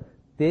seal.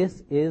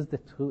 This is the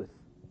truth.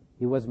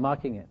 He was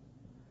marking it.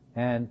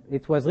 And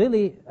it was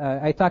really,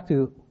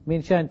 me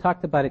and Sharon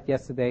talked about it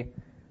yesterday,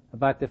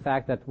 about the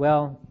fact that,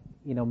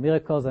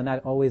 miracles are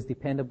not always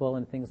dependable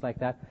and things like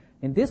that.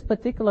 In this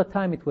particular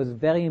time, it was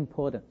very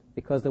important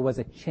because there was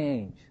a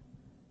change.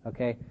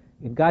 Okay?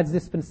 In God's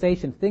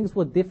dispensation, things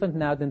were different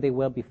now than they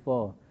were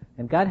before.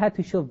 And God had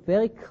to show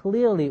very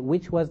clearly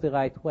which was the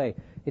right way.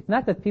 It's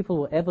not that people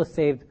were ever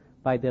saved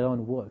by their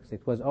own works.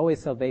 It was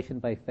always salvation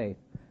by faith.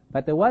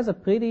 But there was a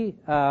pretty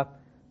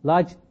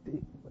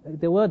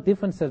there were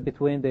differences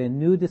between the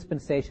new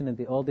dispensation and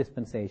the old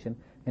dispensation.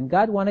 And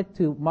God wanted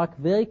to mark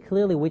very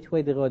clearly which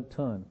way the road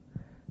turned.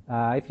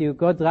 If you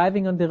go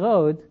driving on the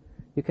road,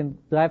 you can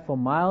drive for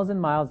miles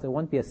and miles. There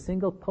won't be a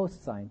single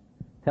post sign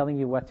telling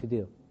you what to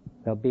do.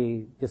 There'll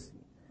be just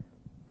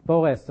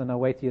forests on our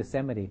way to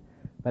Yosemite.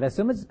 But as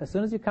soon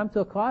as you come to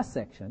a cross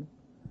section,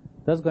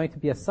 there's going to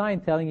be a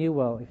sign telling you,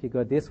 well, if you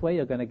go this way,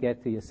 you're going to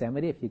get to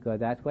Yosemite. If you go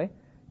that way,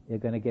 you're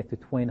going to get to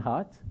Twin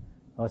Heart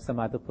or some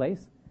other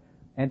place.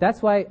 And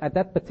that's why at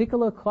that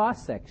particular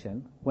cross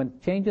section, when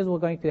changes were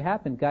going to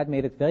happen, God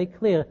made it very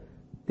clear,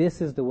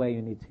 this is the way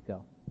you need to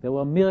go. There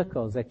were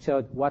miracles that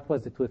showed what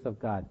was the truth of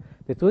God.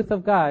 The truth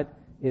of God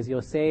is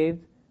you're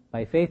saved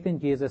by faith in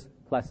Jesus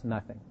plus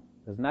nothing.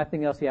 There's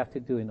nothing else you have to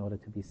do in order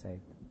to be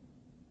saved.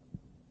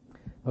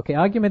 Okay,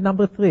 argument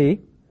number 3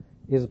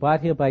 is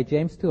brought here by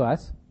James to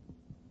us.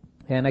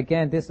 And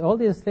again, all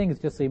these things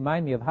just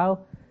remind me of how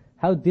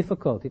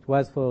difficult it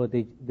was for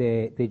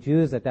the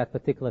Jews at that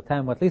particular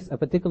time, or at least a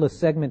particular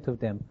segment of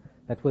them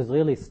that was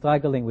really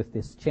struggling with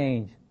this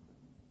change.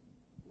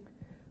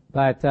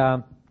 But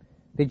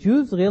the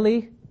Jews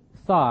really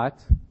thought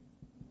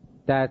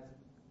that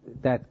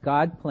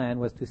God's plan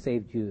was to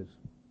save Jews.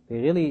 They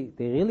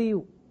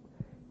really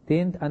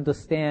didn't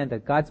understand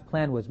that God's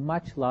plan was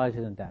much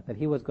larger than that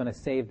he was going to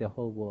save the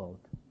whole world.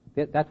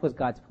 That was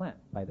God's plan,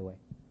 by the way.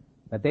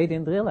 But they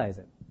didn't realize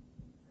it.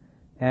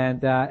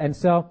 And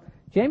so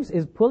James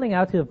is pulling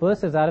out here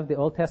verses out of the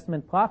Old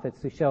Testament prophets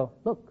to show,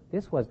 look,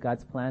 this was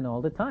God's plan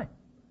all the time.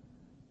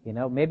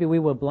 Maybe we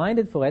were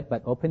blinded for it,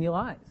 but open your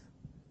eyes.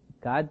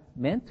 God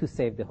meant to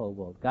save the whole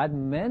world. God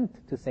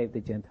meant to save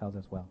the Gentiles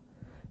as well.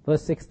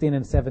 Verse 16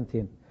 and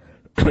 17.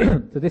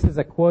 So this is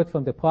a quote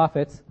from the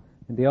prophets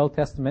in the Old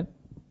Testament.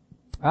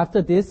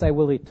 After this I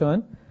will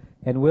return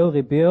and will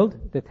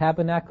rebuild the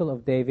tabernacle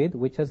of David,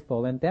 which has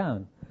fallen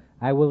down.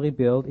 I will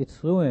rebuild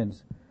its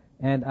ruins,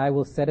 and I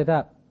will set it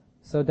up,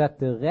 so that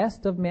the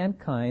rest of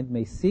mankind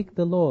may seek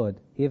the Lord,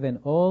 even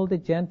all the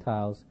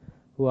Gentiles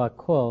who are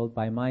called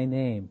by my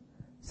name,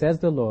 says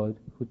the Lord,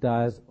 who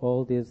does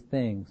all these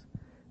things.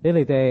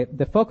 Really,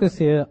 the focus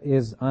here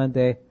is on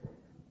the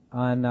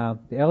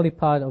early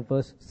part of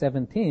verse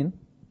 17.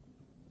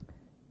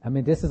 I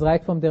mean, this is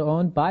right from their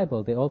own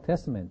Bible, the Old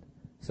Testament,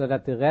 so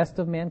that the rest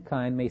of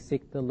mankind may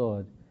seek the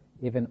Lord,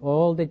 even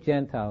all the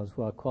Gentiles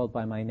who are called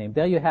by my name.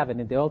 There you have it.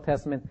 In the Old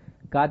Testament,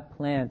 God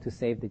planned to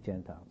save the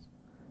Gentiles.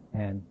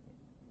 And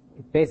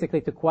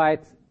basically to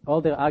quiet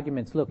all their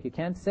arguments, look, you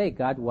can't say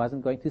God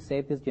wasn't going to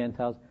save these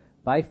Gentiles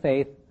by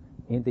faith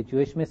in the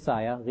Jewish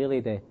Messiah,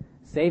 really the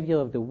Savior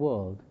of the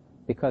world,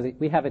 because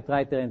we have it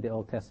right there in the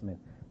Old Testament.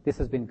 This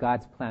has been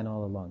God's plan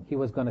all along. He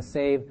was going to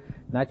save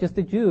not just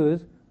the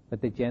Jews,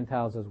 but the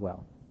Gentiles as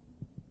well.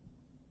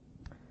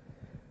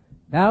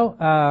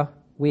 Now,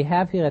 we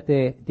have here at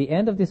the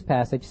end of this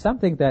passage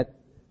something that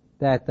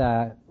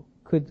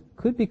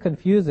could be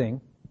confusing.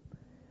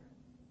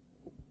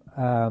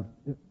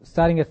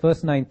 Starting at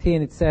verse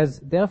 19, it says,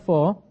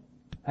 "Therefore,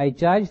 I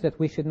judge that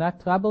we should not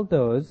trouble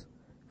those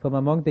from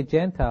among the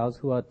Gentiles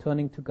who are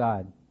turning to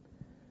God,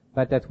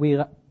 but that we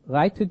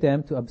write to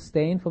them to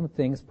abstain from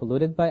things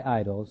polluted by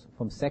idols,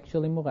 from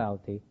sexual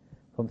immorality,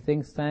 from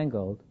things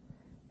strangled,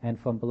 and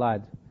from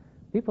blood."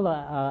 People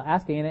are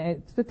asking, and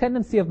it's the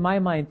tendency of my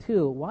mind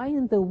too, why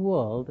in the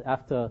world,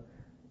 after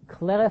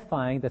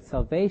clarifying that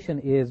salvation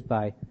is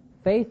by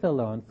faith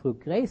alone, through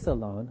grace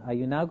alone, are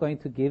you now going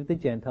to give the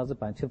Gentiles a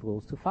bunch of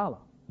rules to follow?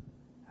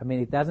 I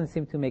mean, it doesn't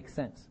seem to make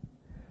sense.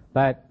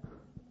 But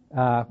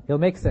it'll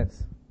make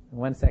sense in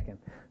 1 second.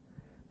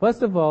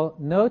 First of all,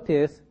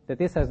 notice that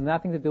this has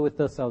nothing to do with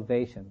their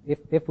salvation.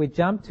 If we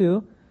jump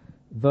to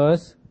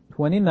verse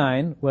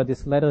 29, where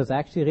this letter is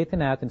actually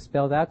written out and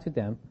spelled out to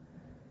them,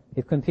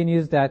 it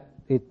continues that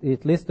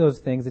it lists those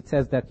things. It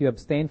says that you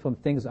abstain from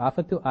things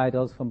offered to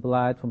idols, from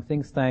blood, from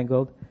things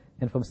strangled,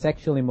 and from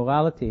sexual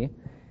immorality.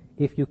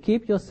 If you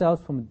keep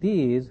yourselves from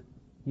these,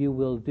 you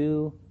will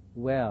do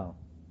well.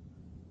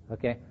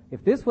 Okay?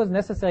 If this was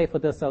necessary for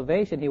their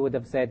salvation, he would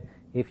have said,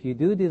 if you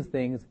do these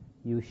things,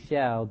 you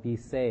shall be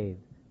saved.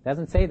 It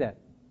doesn't say that.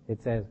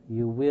 It says,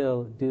 you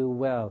will do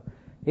well.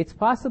 It's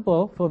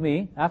possible for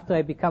me, after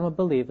I become a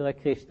believer, a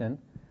Christian,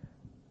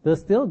 there's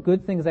still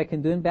good things I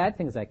can do and bad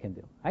things I can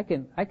do. I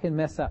can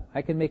mess up.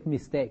 I can make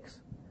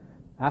mistakes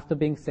after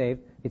being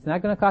saved. It's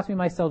not going to cost me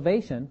my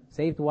salvation.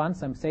 Saved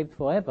once, I'm saved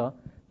forever.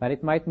 But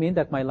it might mean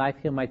that my life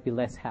here might be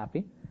less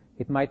happy.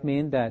 It might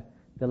mean that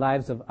the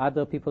lives of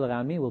other people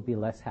around me will be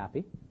less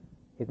happy.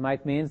 It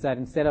might mean that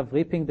instead of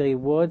reaping the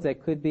rewards I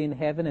could be in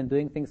heaven and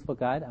doing things for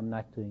God, I'm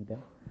not doing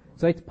them.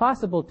 So it's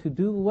possible to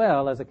do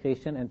well as a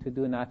Christian and to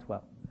do not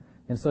well.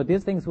 And so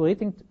these things were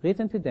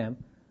written to them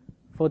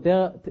for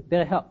their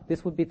help.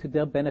 This would be to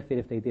their benefit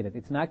if they did it.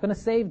 It's not going to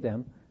save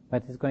them,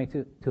 but it's going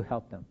to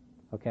help them.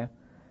 Okay?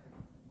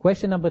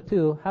 Question number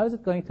 2, how is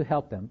it going to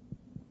help them?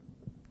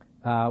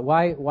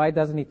 Why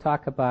doesn't he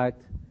talk about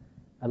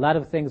a lot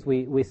of things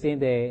we see in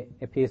the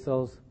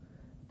epistles,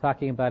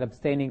 talking about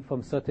abstaining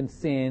from certain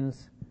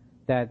sins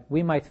that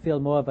we might feel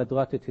more of a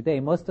draw to today?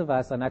 Most of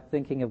us are not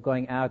thinking of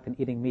going out and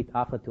eating meat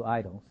offered to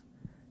idols.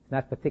 It's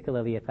not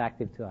particularly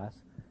attractive to us.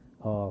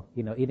 Or,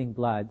 eating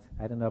blood.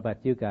 I don't know about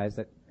you guys.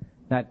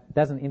 That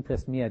doesn't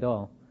interest me at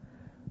all.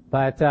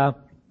 But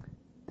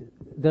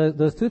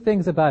there's 2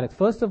 things about it.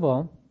 First of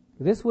all,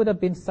 this would have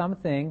been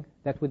something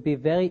that would be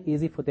very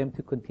easy for them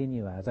to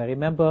continue as. I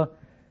remember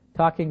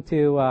talking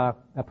to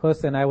a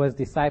person I was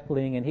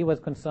discipling, and he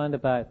was concerned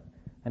about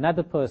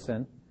another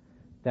person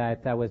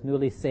that was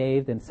newly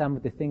saved and some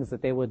of the things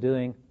that they were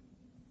doing.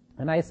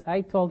 And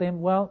I told him,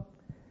 well,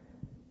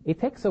 it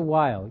takes a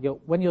while.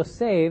 When you're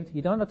saved,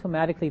 you don't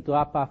automatically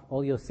drop off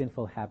all your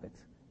sinful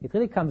habits. It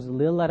really comes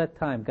little at a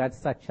time. God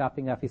starts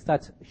chopping off. He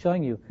starts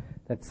showing you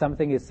that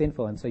something is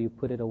sinful, and so you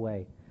put it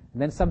away.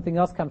 And then something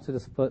else comes to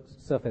the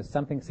surface,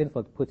 something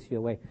sinful puts you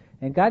away.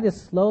 And God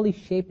is slowly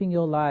shaping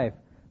your life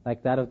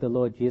like that of the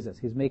Lord Jesus.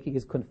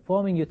 He's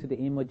conforming you to the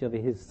image of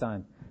His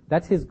Son.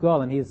 That's His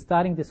goal, and He's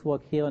starting this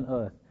work here on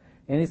earth.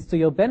 And it's to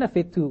your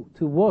benefit to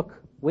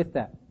work with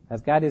that.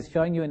 As God is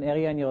showing you an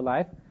area in your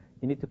life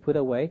you need to put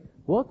away,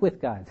 work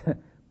with God.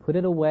 Put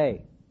it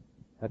away.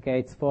 Okay,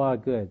 it's for our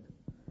good.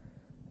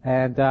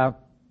 And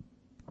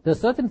there's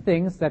certain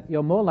things that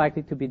you're more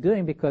likely to be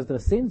doing because they're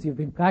sins you've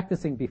been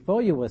practicing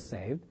before you were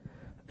saved.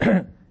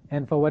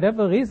 And for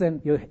whatever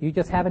reason, you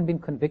just haven't been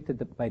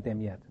convicted by them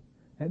yet.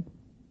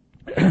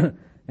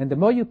 And the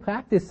more you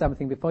practice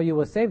something before you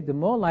were saved, the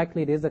more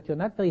likely it is that you're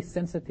not very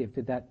sensitive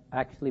to that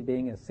actually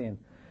being a sin.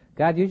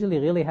 God usually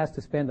really has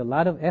to spend a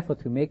lot of effort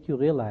to make you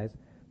realize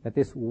that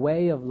this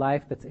way of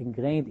life that's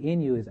ingrained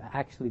in you is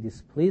actually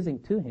displeasing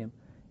to Him,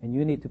 and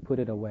you need to put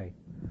it away.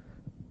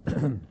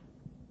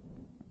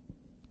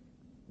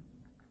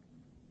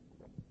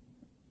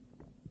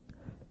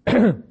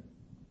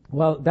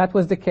 Well, that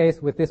was the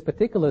case with this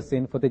particular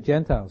sin for the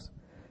Gentiles.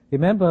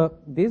 Remember,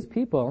 these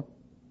people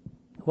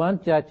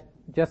weren't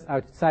just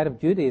outside of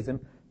Judaism.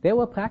 They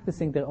were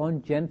practicing their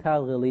own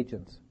Gentile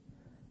religions.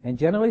 And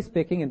generally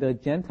speaking, in the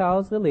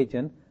Gentiles'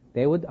 religion,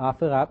 they would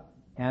offer up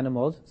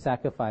animals,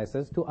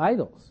 sacrifices to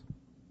idols.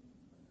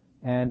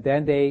 And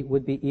then they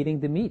would be eating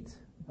the meat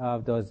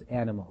of those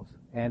animals.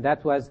 And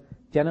that was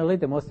generally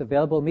the most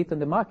available meat on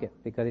the market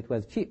because it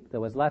was cheap.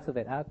 There was lots of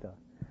it out there.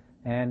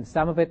 And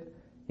some of it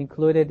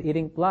included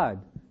eating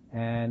blood.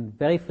 And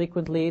very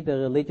frequently the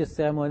religious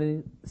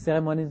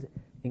ceremonies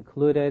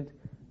included,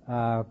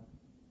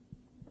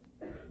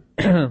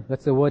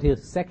 what's the word here,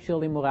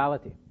 sexual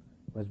immorality.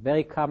 It was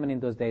very common in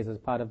those days as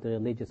part of the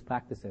religious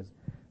practices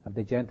of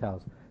the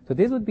Gentiles. So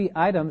these would be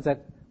items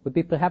that would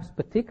be perhaps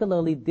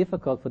particularly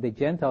difficult for the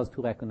Gentiles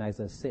to recognize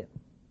as sin.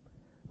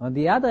 On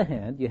the other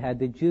hand, you had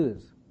the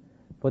Jews.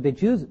 For the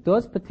Jews,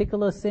 those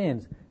particular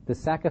sins, the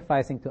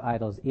sacrificing to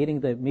idols, eating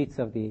the meats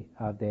of the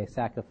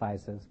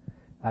sacrifices,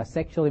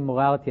 sexual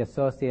immorality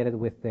associated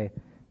with the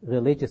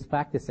religious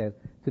practices,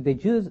 to the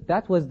Jews,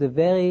 that was the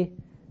very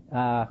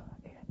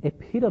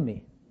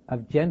epitome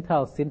of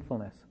Gentile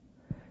sinfulness.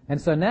 And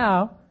so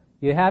now,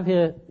 you have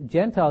here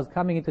Gentiles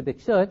coming into the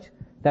church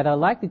that are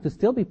likely to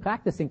still be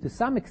practicing to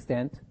some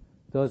extent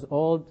those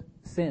old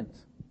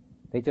sins.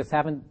 They just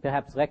haven't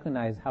perhaps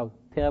recognized how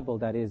terrible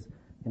that is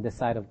in the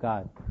sight of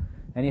God.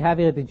 And you have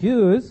here the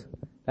Jews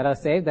that are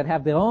saved, that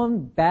have their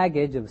own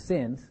baggage of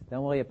sins.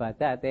 Don't worry about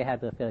that. They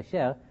had their fair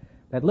share.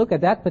 That look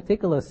at that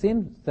particular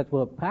sins that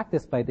were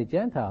practiced by the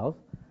Gentiles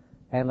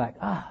and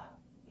like,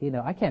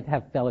 I can't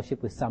have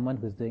fellowship with someone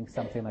who's doing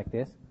something like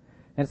this.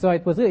 And so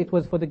it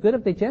was for the good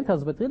of the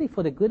Gentiles, but really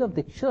for the good of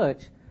the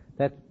church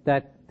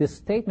that this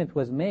statement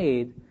was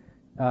made,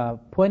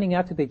 pointing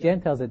out to the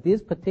Gentiles that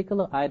these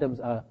particular items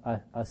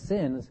are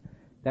sins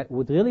that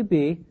would really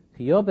be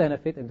to your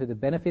benefit and to the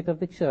benefit of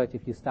the church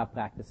if you stop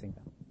practicing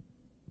them.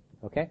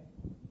 Okay?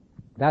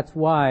 That's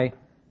why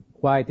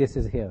this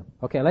is here.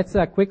 Okay, let's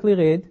quickly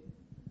read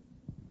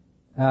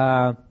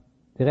the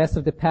rest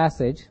of the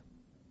passage.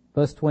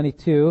 Verse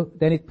 22,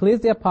 Then it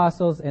pleased the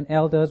apostles and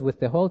elders with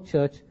the whole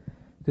church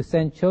to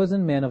send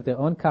chosen men of their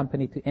own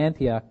company to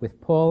Antioch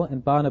with Paul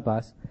and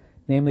Barnabas,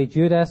 namely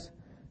Judas,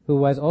 who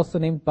was also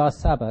named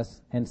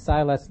Barsabbas, and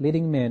Silas,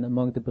 leading men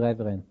among the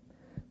brethren.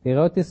 They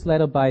wrote this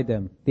letter by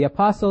them. The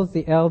apostles,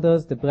 the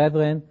elders, the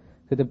brethren,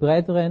 to the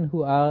brethren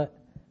who are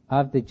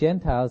of the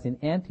Gentiles in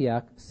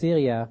Antioch,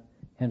 Syria,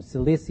 and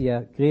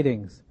Cilicia,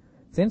 greetings.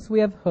 Since we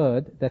have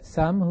heard that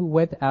some who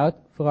went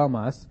out from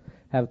us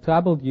have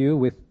troubled you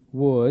with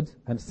words,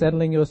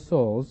 unsettling your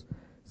souls,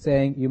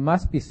 saying, You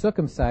must be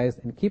circumcised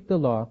and keep the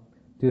law,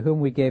 to whom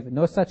we gave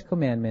no such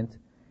commandment,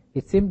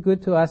 it seemed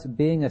good to us,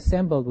 being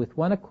assembled with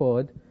one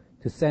accord,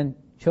 to send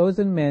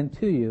chosen men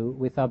to you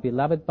with our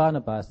beloved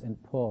Barnabas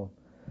and Paul,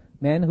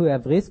 men who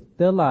have risked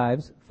their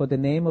lives for the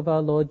name of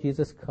our Lord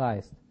Jesus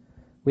Christ.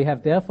 We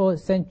have therefore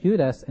sent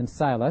Judas and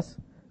Silas,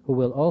 who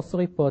will also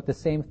report the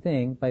same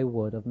thing by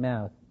word of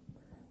mouth.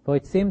 For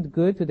it seemed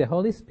good to the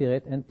Holy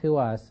Spirit and to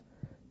us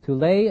to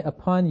lay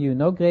upon you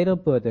no greater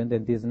burden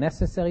than these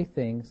necessary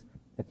things,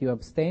 that you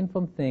abstain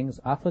from things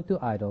offered to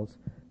idols,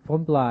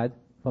 from blood,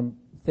 from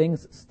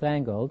things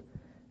strangled,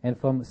 and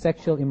from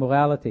sexual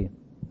immorality.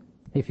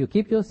 If you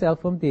keep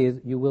yourself from these,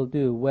 you will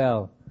do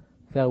well.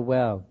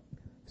 Farewell.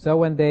 So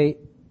when they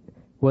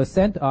were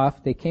sent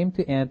off, they came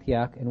to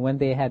Antioch, and when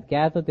they had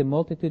gathered the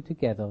multitude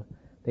together,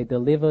 they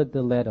delivered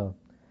the letter.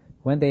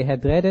 When they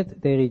had read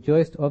it, they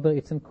rejoiced over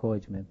its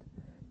encouragement.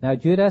 Now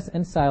Judas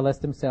and Silas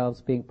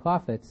themselves, being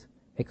prophets,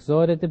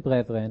 exhorted the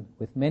brethren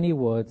with many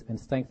words and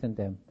strengthened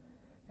them.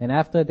 And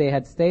after they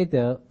had stayed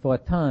there for a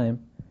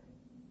time,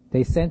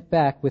 they sent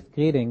back with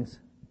greetings.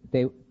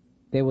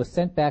 They were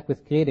sent back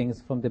with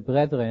greetings from the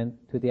brethren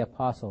to the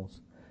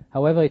apostles.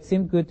 However, it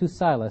seemed good to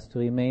Silas to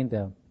remain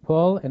there.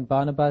 Paul and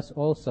Barnabas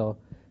also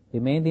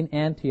remained in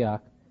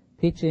Antioch,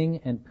 teaching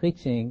and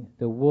preaching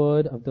the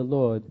word of the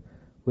Lord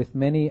with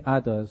many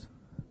others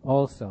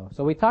also.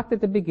 So we talked at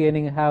the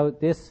beginning how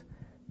this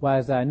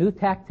was a new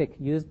tactic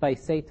used by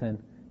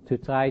Satan to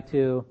try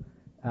to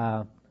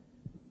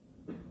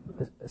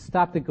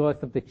stop the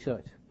growth of the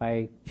church.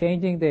 By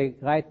changing the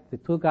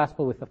true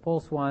gospel with the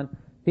false one,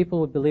 people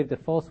would believe the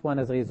false one.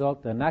 As a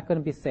result, they're not going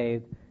to be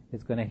saved.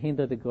 It's going to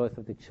hinder the growth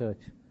of the church.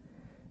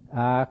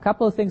 A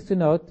couple of things to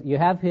note. You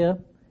have here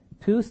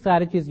two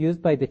strategies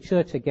used by the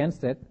church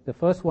against it. The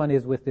first one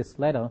is with this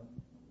letter.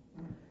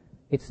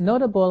 It's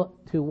notable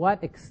to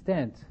what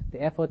extent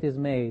the effort is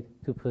made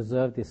to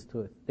preserve this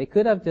truth. They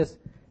could have just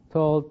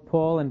told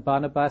Paul and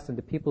Barnabas and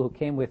the people who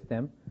came with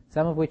them,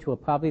 some of which were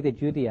probably the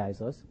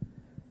Judaizers,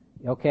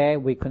 okay,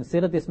 we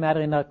consider this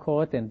matter in our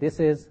court, and this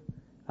is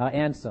our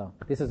answer.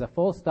 This is a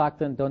false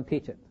doctrine, don't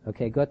teach it.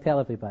 Okay, go tell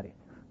everybody.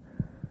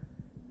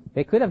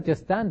 They could have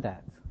just done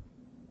that,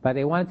 but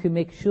they wanted to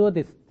make sure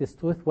that this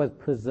truth was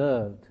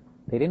preserved.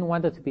 They didn't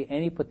want there to be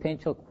any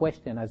potential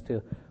question as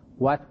to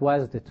what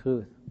was the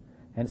truth.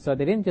 And so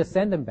they didn't just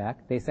send them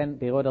back. They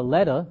wrote a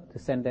letter to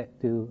send it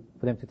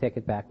for them to take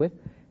it back with,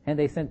 and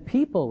they sent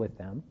people with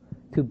them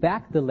to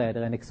back the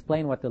letter and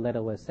explain what the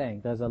letter was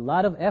saying. There's a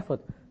lot of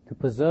effort to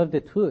preserve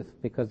the truth,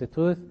 because the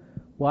truth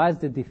was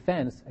the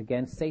defense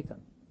against Satan,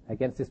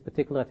 against this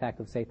particular attack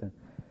of Satan.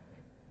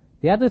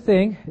 The other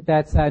thing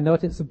that's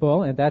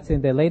noticeable, and that's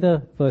in the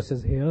later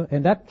verses here,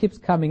 and that keeps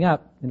coming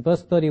up. In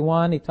verse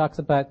 31, he talks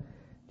about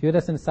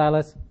Judas and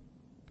Silas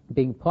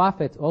being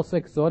prophets, also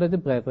exhorted the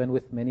brethren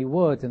with many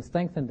words and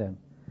strengthened them.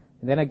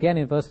 And then again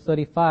in verse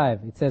 35,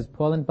 it says,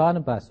 Paul and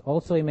Barnabas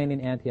also remained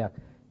in Antioch,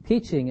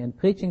 teaching and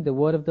preaching the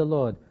word of the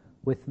Lord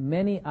with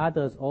many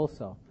others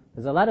also.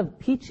 There's a lot of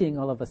teaching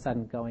all of a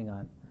sudden going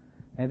on.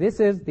 And this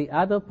is the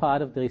other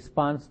part of the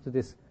response to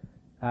this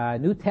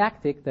new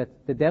tactic that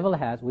the devil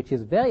has, which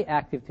is very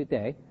active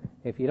today.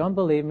 If you don't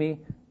believe me,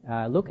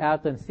 look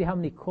out there and see how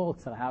many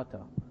cults are out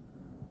there.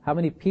 How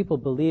many people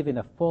believe in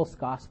a false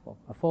gospel,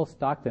 a false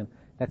doctrine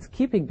that's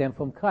keeping them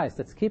from Christ,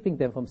 that's keeping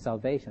them from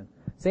salvation.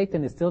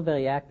 Satan is still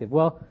very active.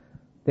 Well,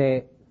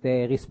 the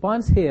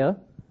response here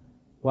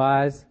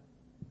was,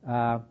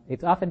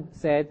 it's often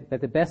said that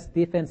the best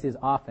defense is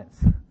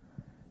offense.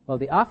 Well,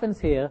 the offense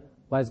here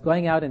was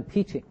going out and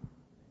teaching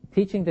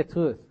the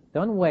truth.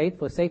 Don't wait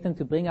for Satan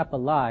to bring up a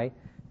lie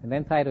and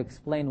then try to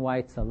explain why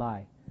it's a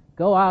lie.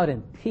 Go out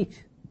and teach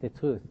the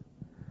truth.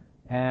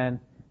 And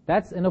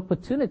that's an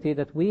opportunity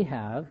that we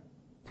have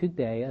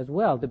today as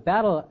well. The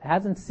battle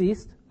hasn't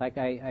ceased. Like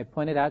I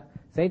pointed out,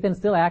 Satan's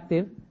still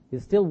active.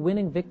 He's still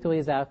winning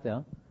victories out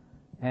there.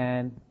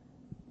 And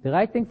the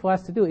right thing for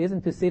us to do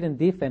isn't to sit in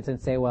defense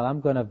and say, well,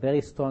 I'm going to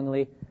very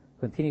strongly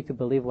continue to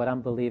believe what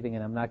I'm believing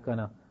and I'm not going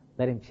to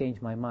let him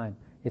change my mind.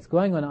 It's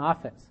going on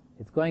offense.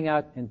 It's going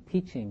out and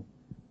teaching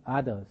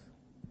others.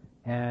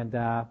 And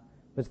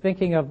was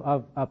thinking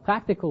of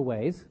practical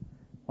ways.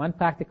 One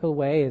practical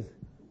way is,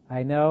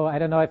 I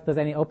don't know if there's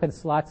any open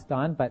slots,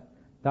 Don, but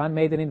Don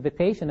made an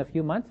invitation a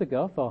few months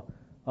ago for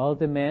all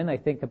the men, I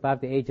think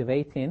above the age of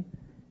 18,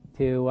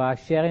 to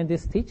share in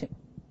this teaching.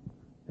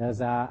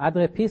 There's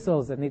other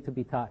epistles that need to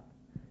be taught.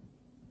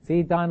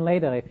 See Don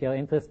later if you're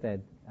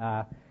interested.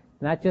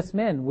 Not just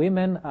men.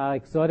 Women are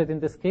exhorted in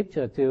the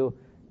scripture to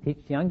teach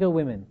younger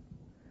women.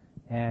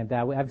 And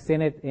I've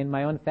seen it in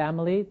my own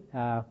family.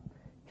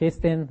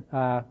 Kristen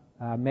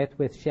met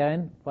with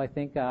Sharon for I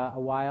think a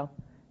while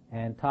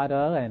and taught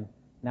her, and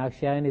now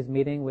Sharon is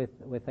meeting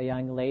with a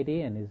young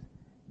lady and is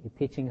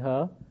teaching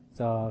her.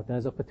 So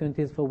there's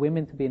opportunities for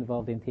women to be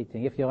involved in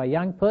teaching. If you're a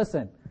young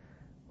person,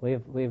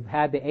 we've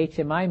had the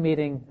HMI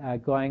meeting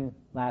going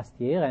last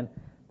year, and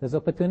there's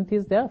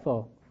opportunities there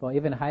for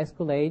even high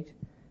school age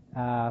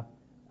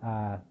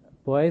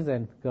boys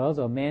and girls,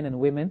 or men and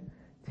women,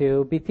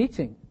 to be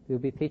teaching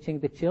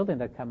the children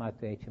that come out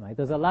to HMI.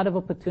 There's a lot of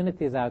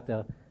opportunities out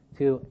there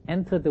to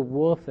enter the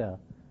warfare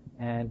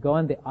and go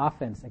on the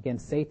offense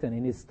against Satan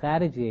in his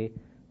strategy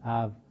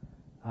of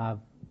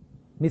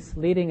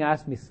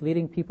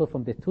misleading people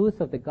from the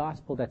truth of the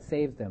gospel that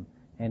saves them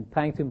and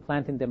trying to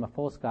implant in them a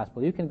false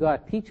gospel. You can go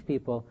out, teach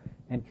people,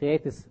 and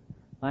create this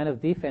line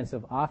of defense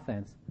of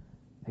offense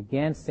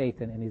against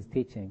Satan and his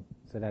teaching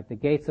so that the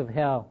gates of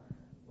hell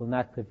will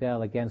not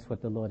prevail against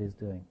what the Lord is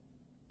doing.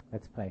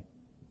 Let's pray.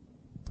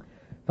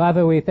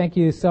 Father, we thank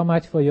you so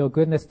much for your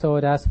goodness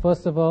toward us.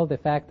 First of all, the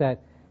fact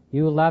that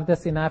you loved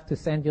us enough to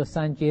send your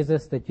son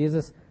Jesus, that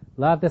Jesus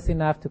loved us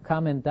enough to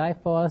come and die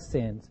for our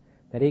sins,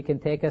 that he can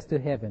take us to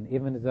heaven,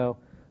 even though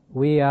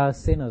we are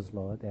sinners,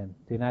 Lord, and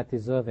do not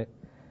deserve it.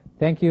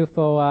 Thank you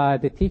for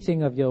the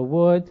teaching of your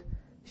word,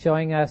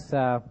 showing us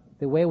the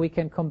way we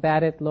can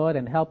combat it, Lord,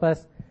 and help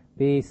us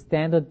be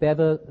standard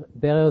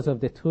bearers of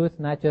the truth,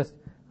 not just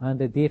on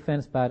the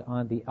defense, but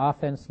on the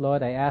offense,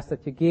 Lord. I ask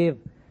that you give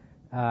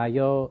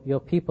your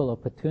people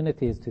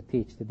opportunities to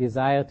teach, the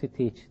desire to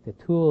teach, the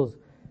tools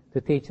to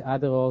teach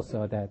others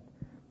also, that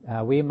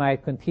we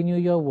might continue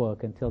your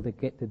work until the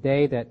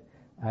day that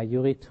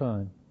you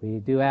return. We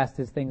do ask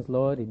these things,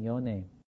 Lord, in your name.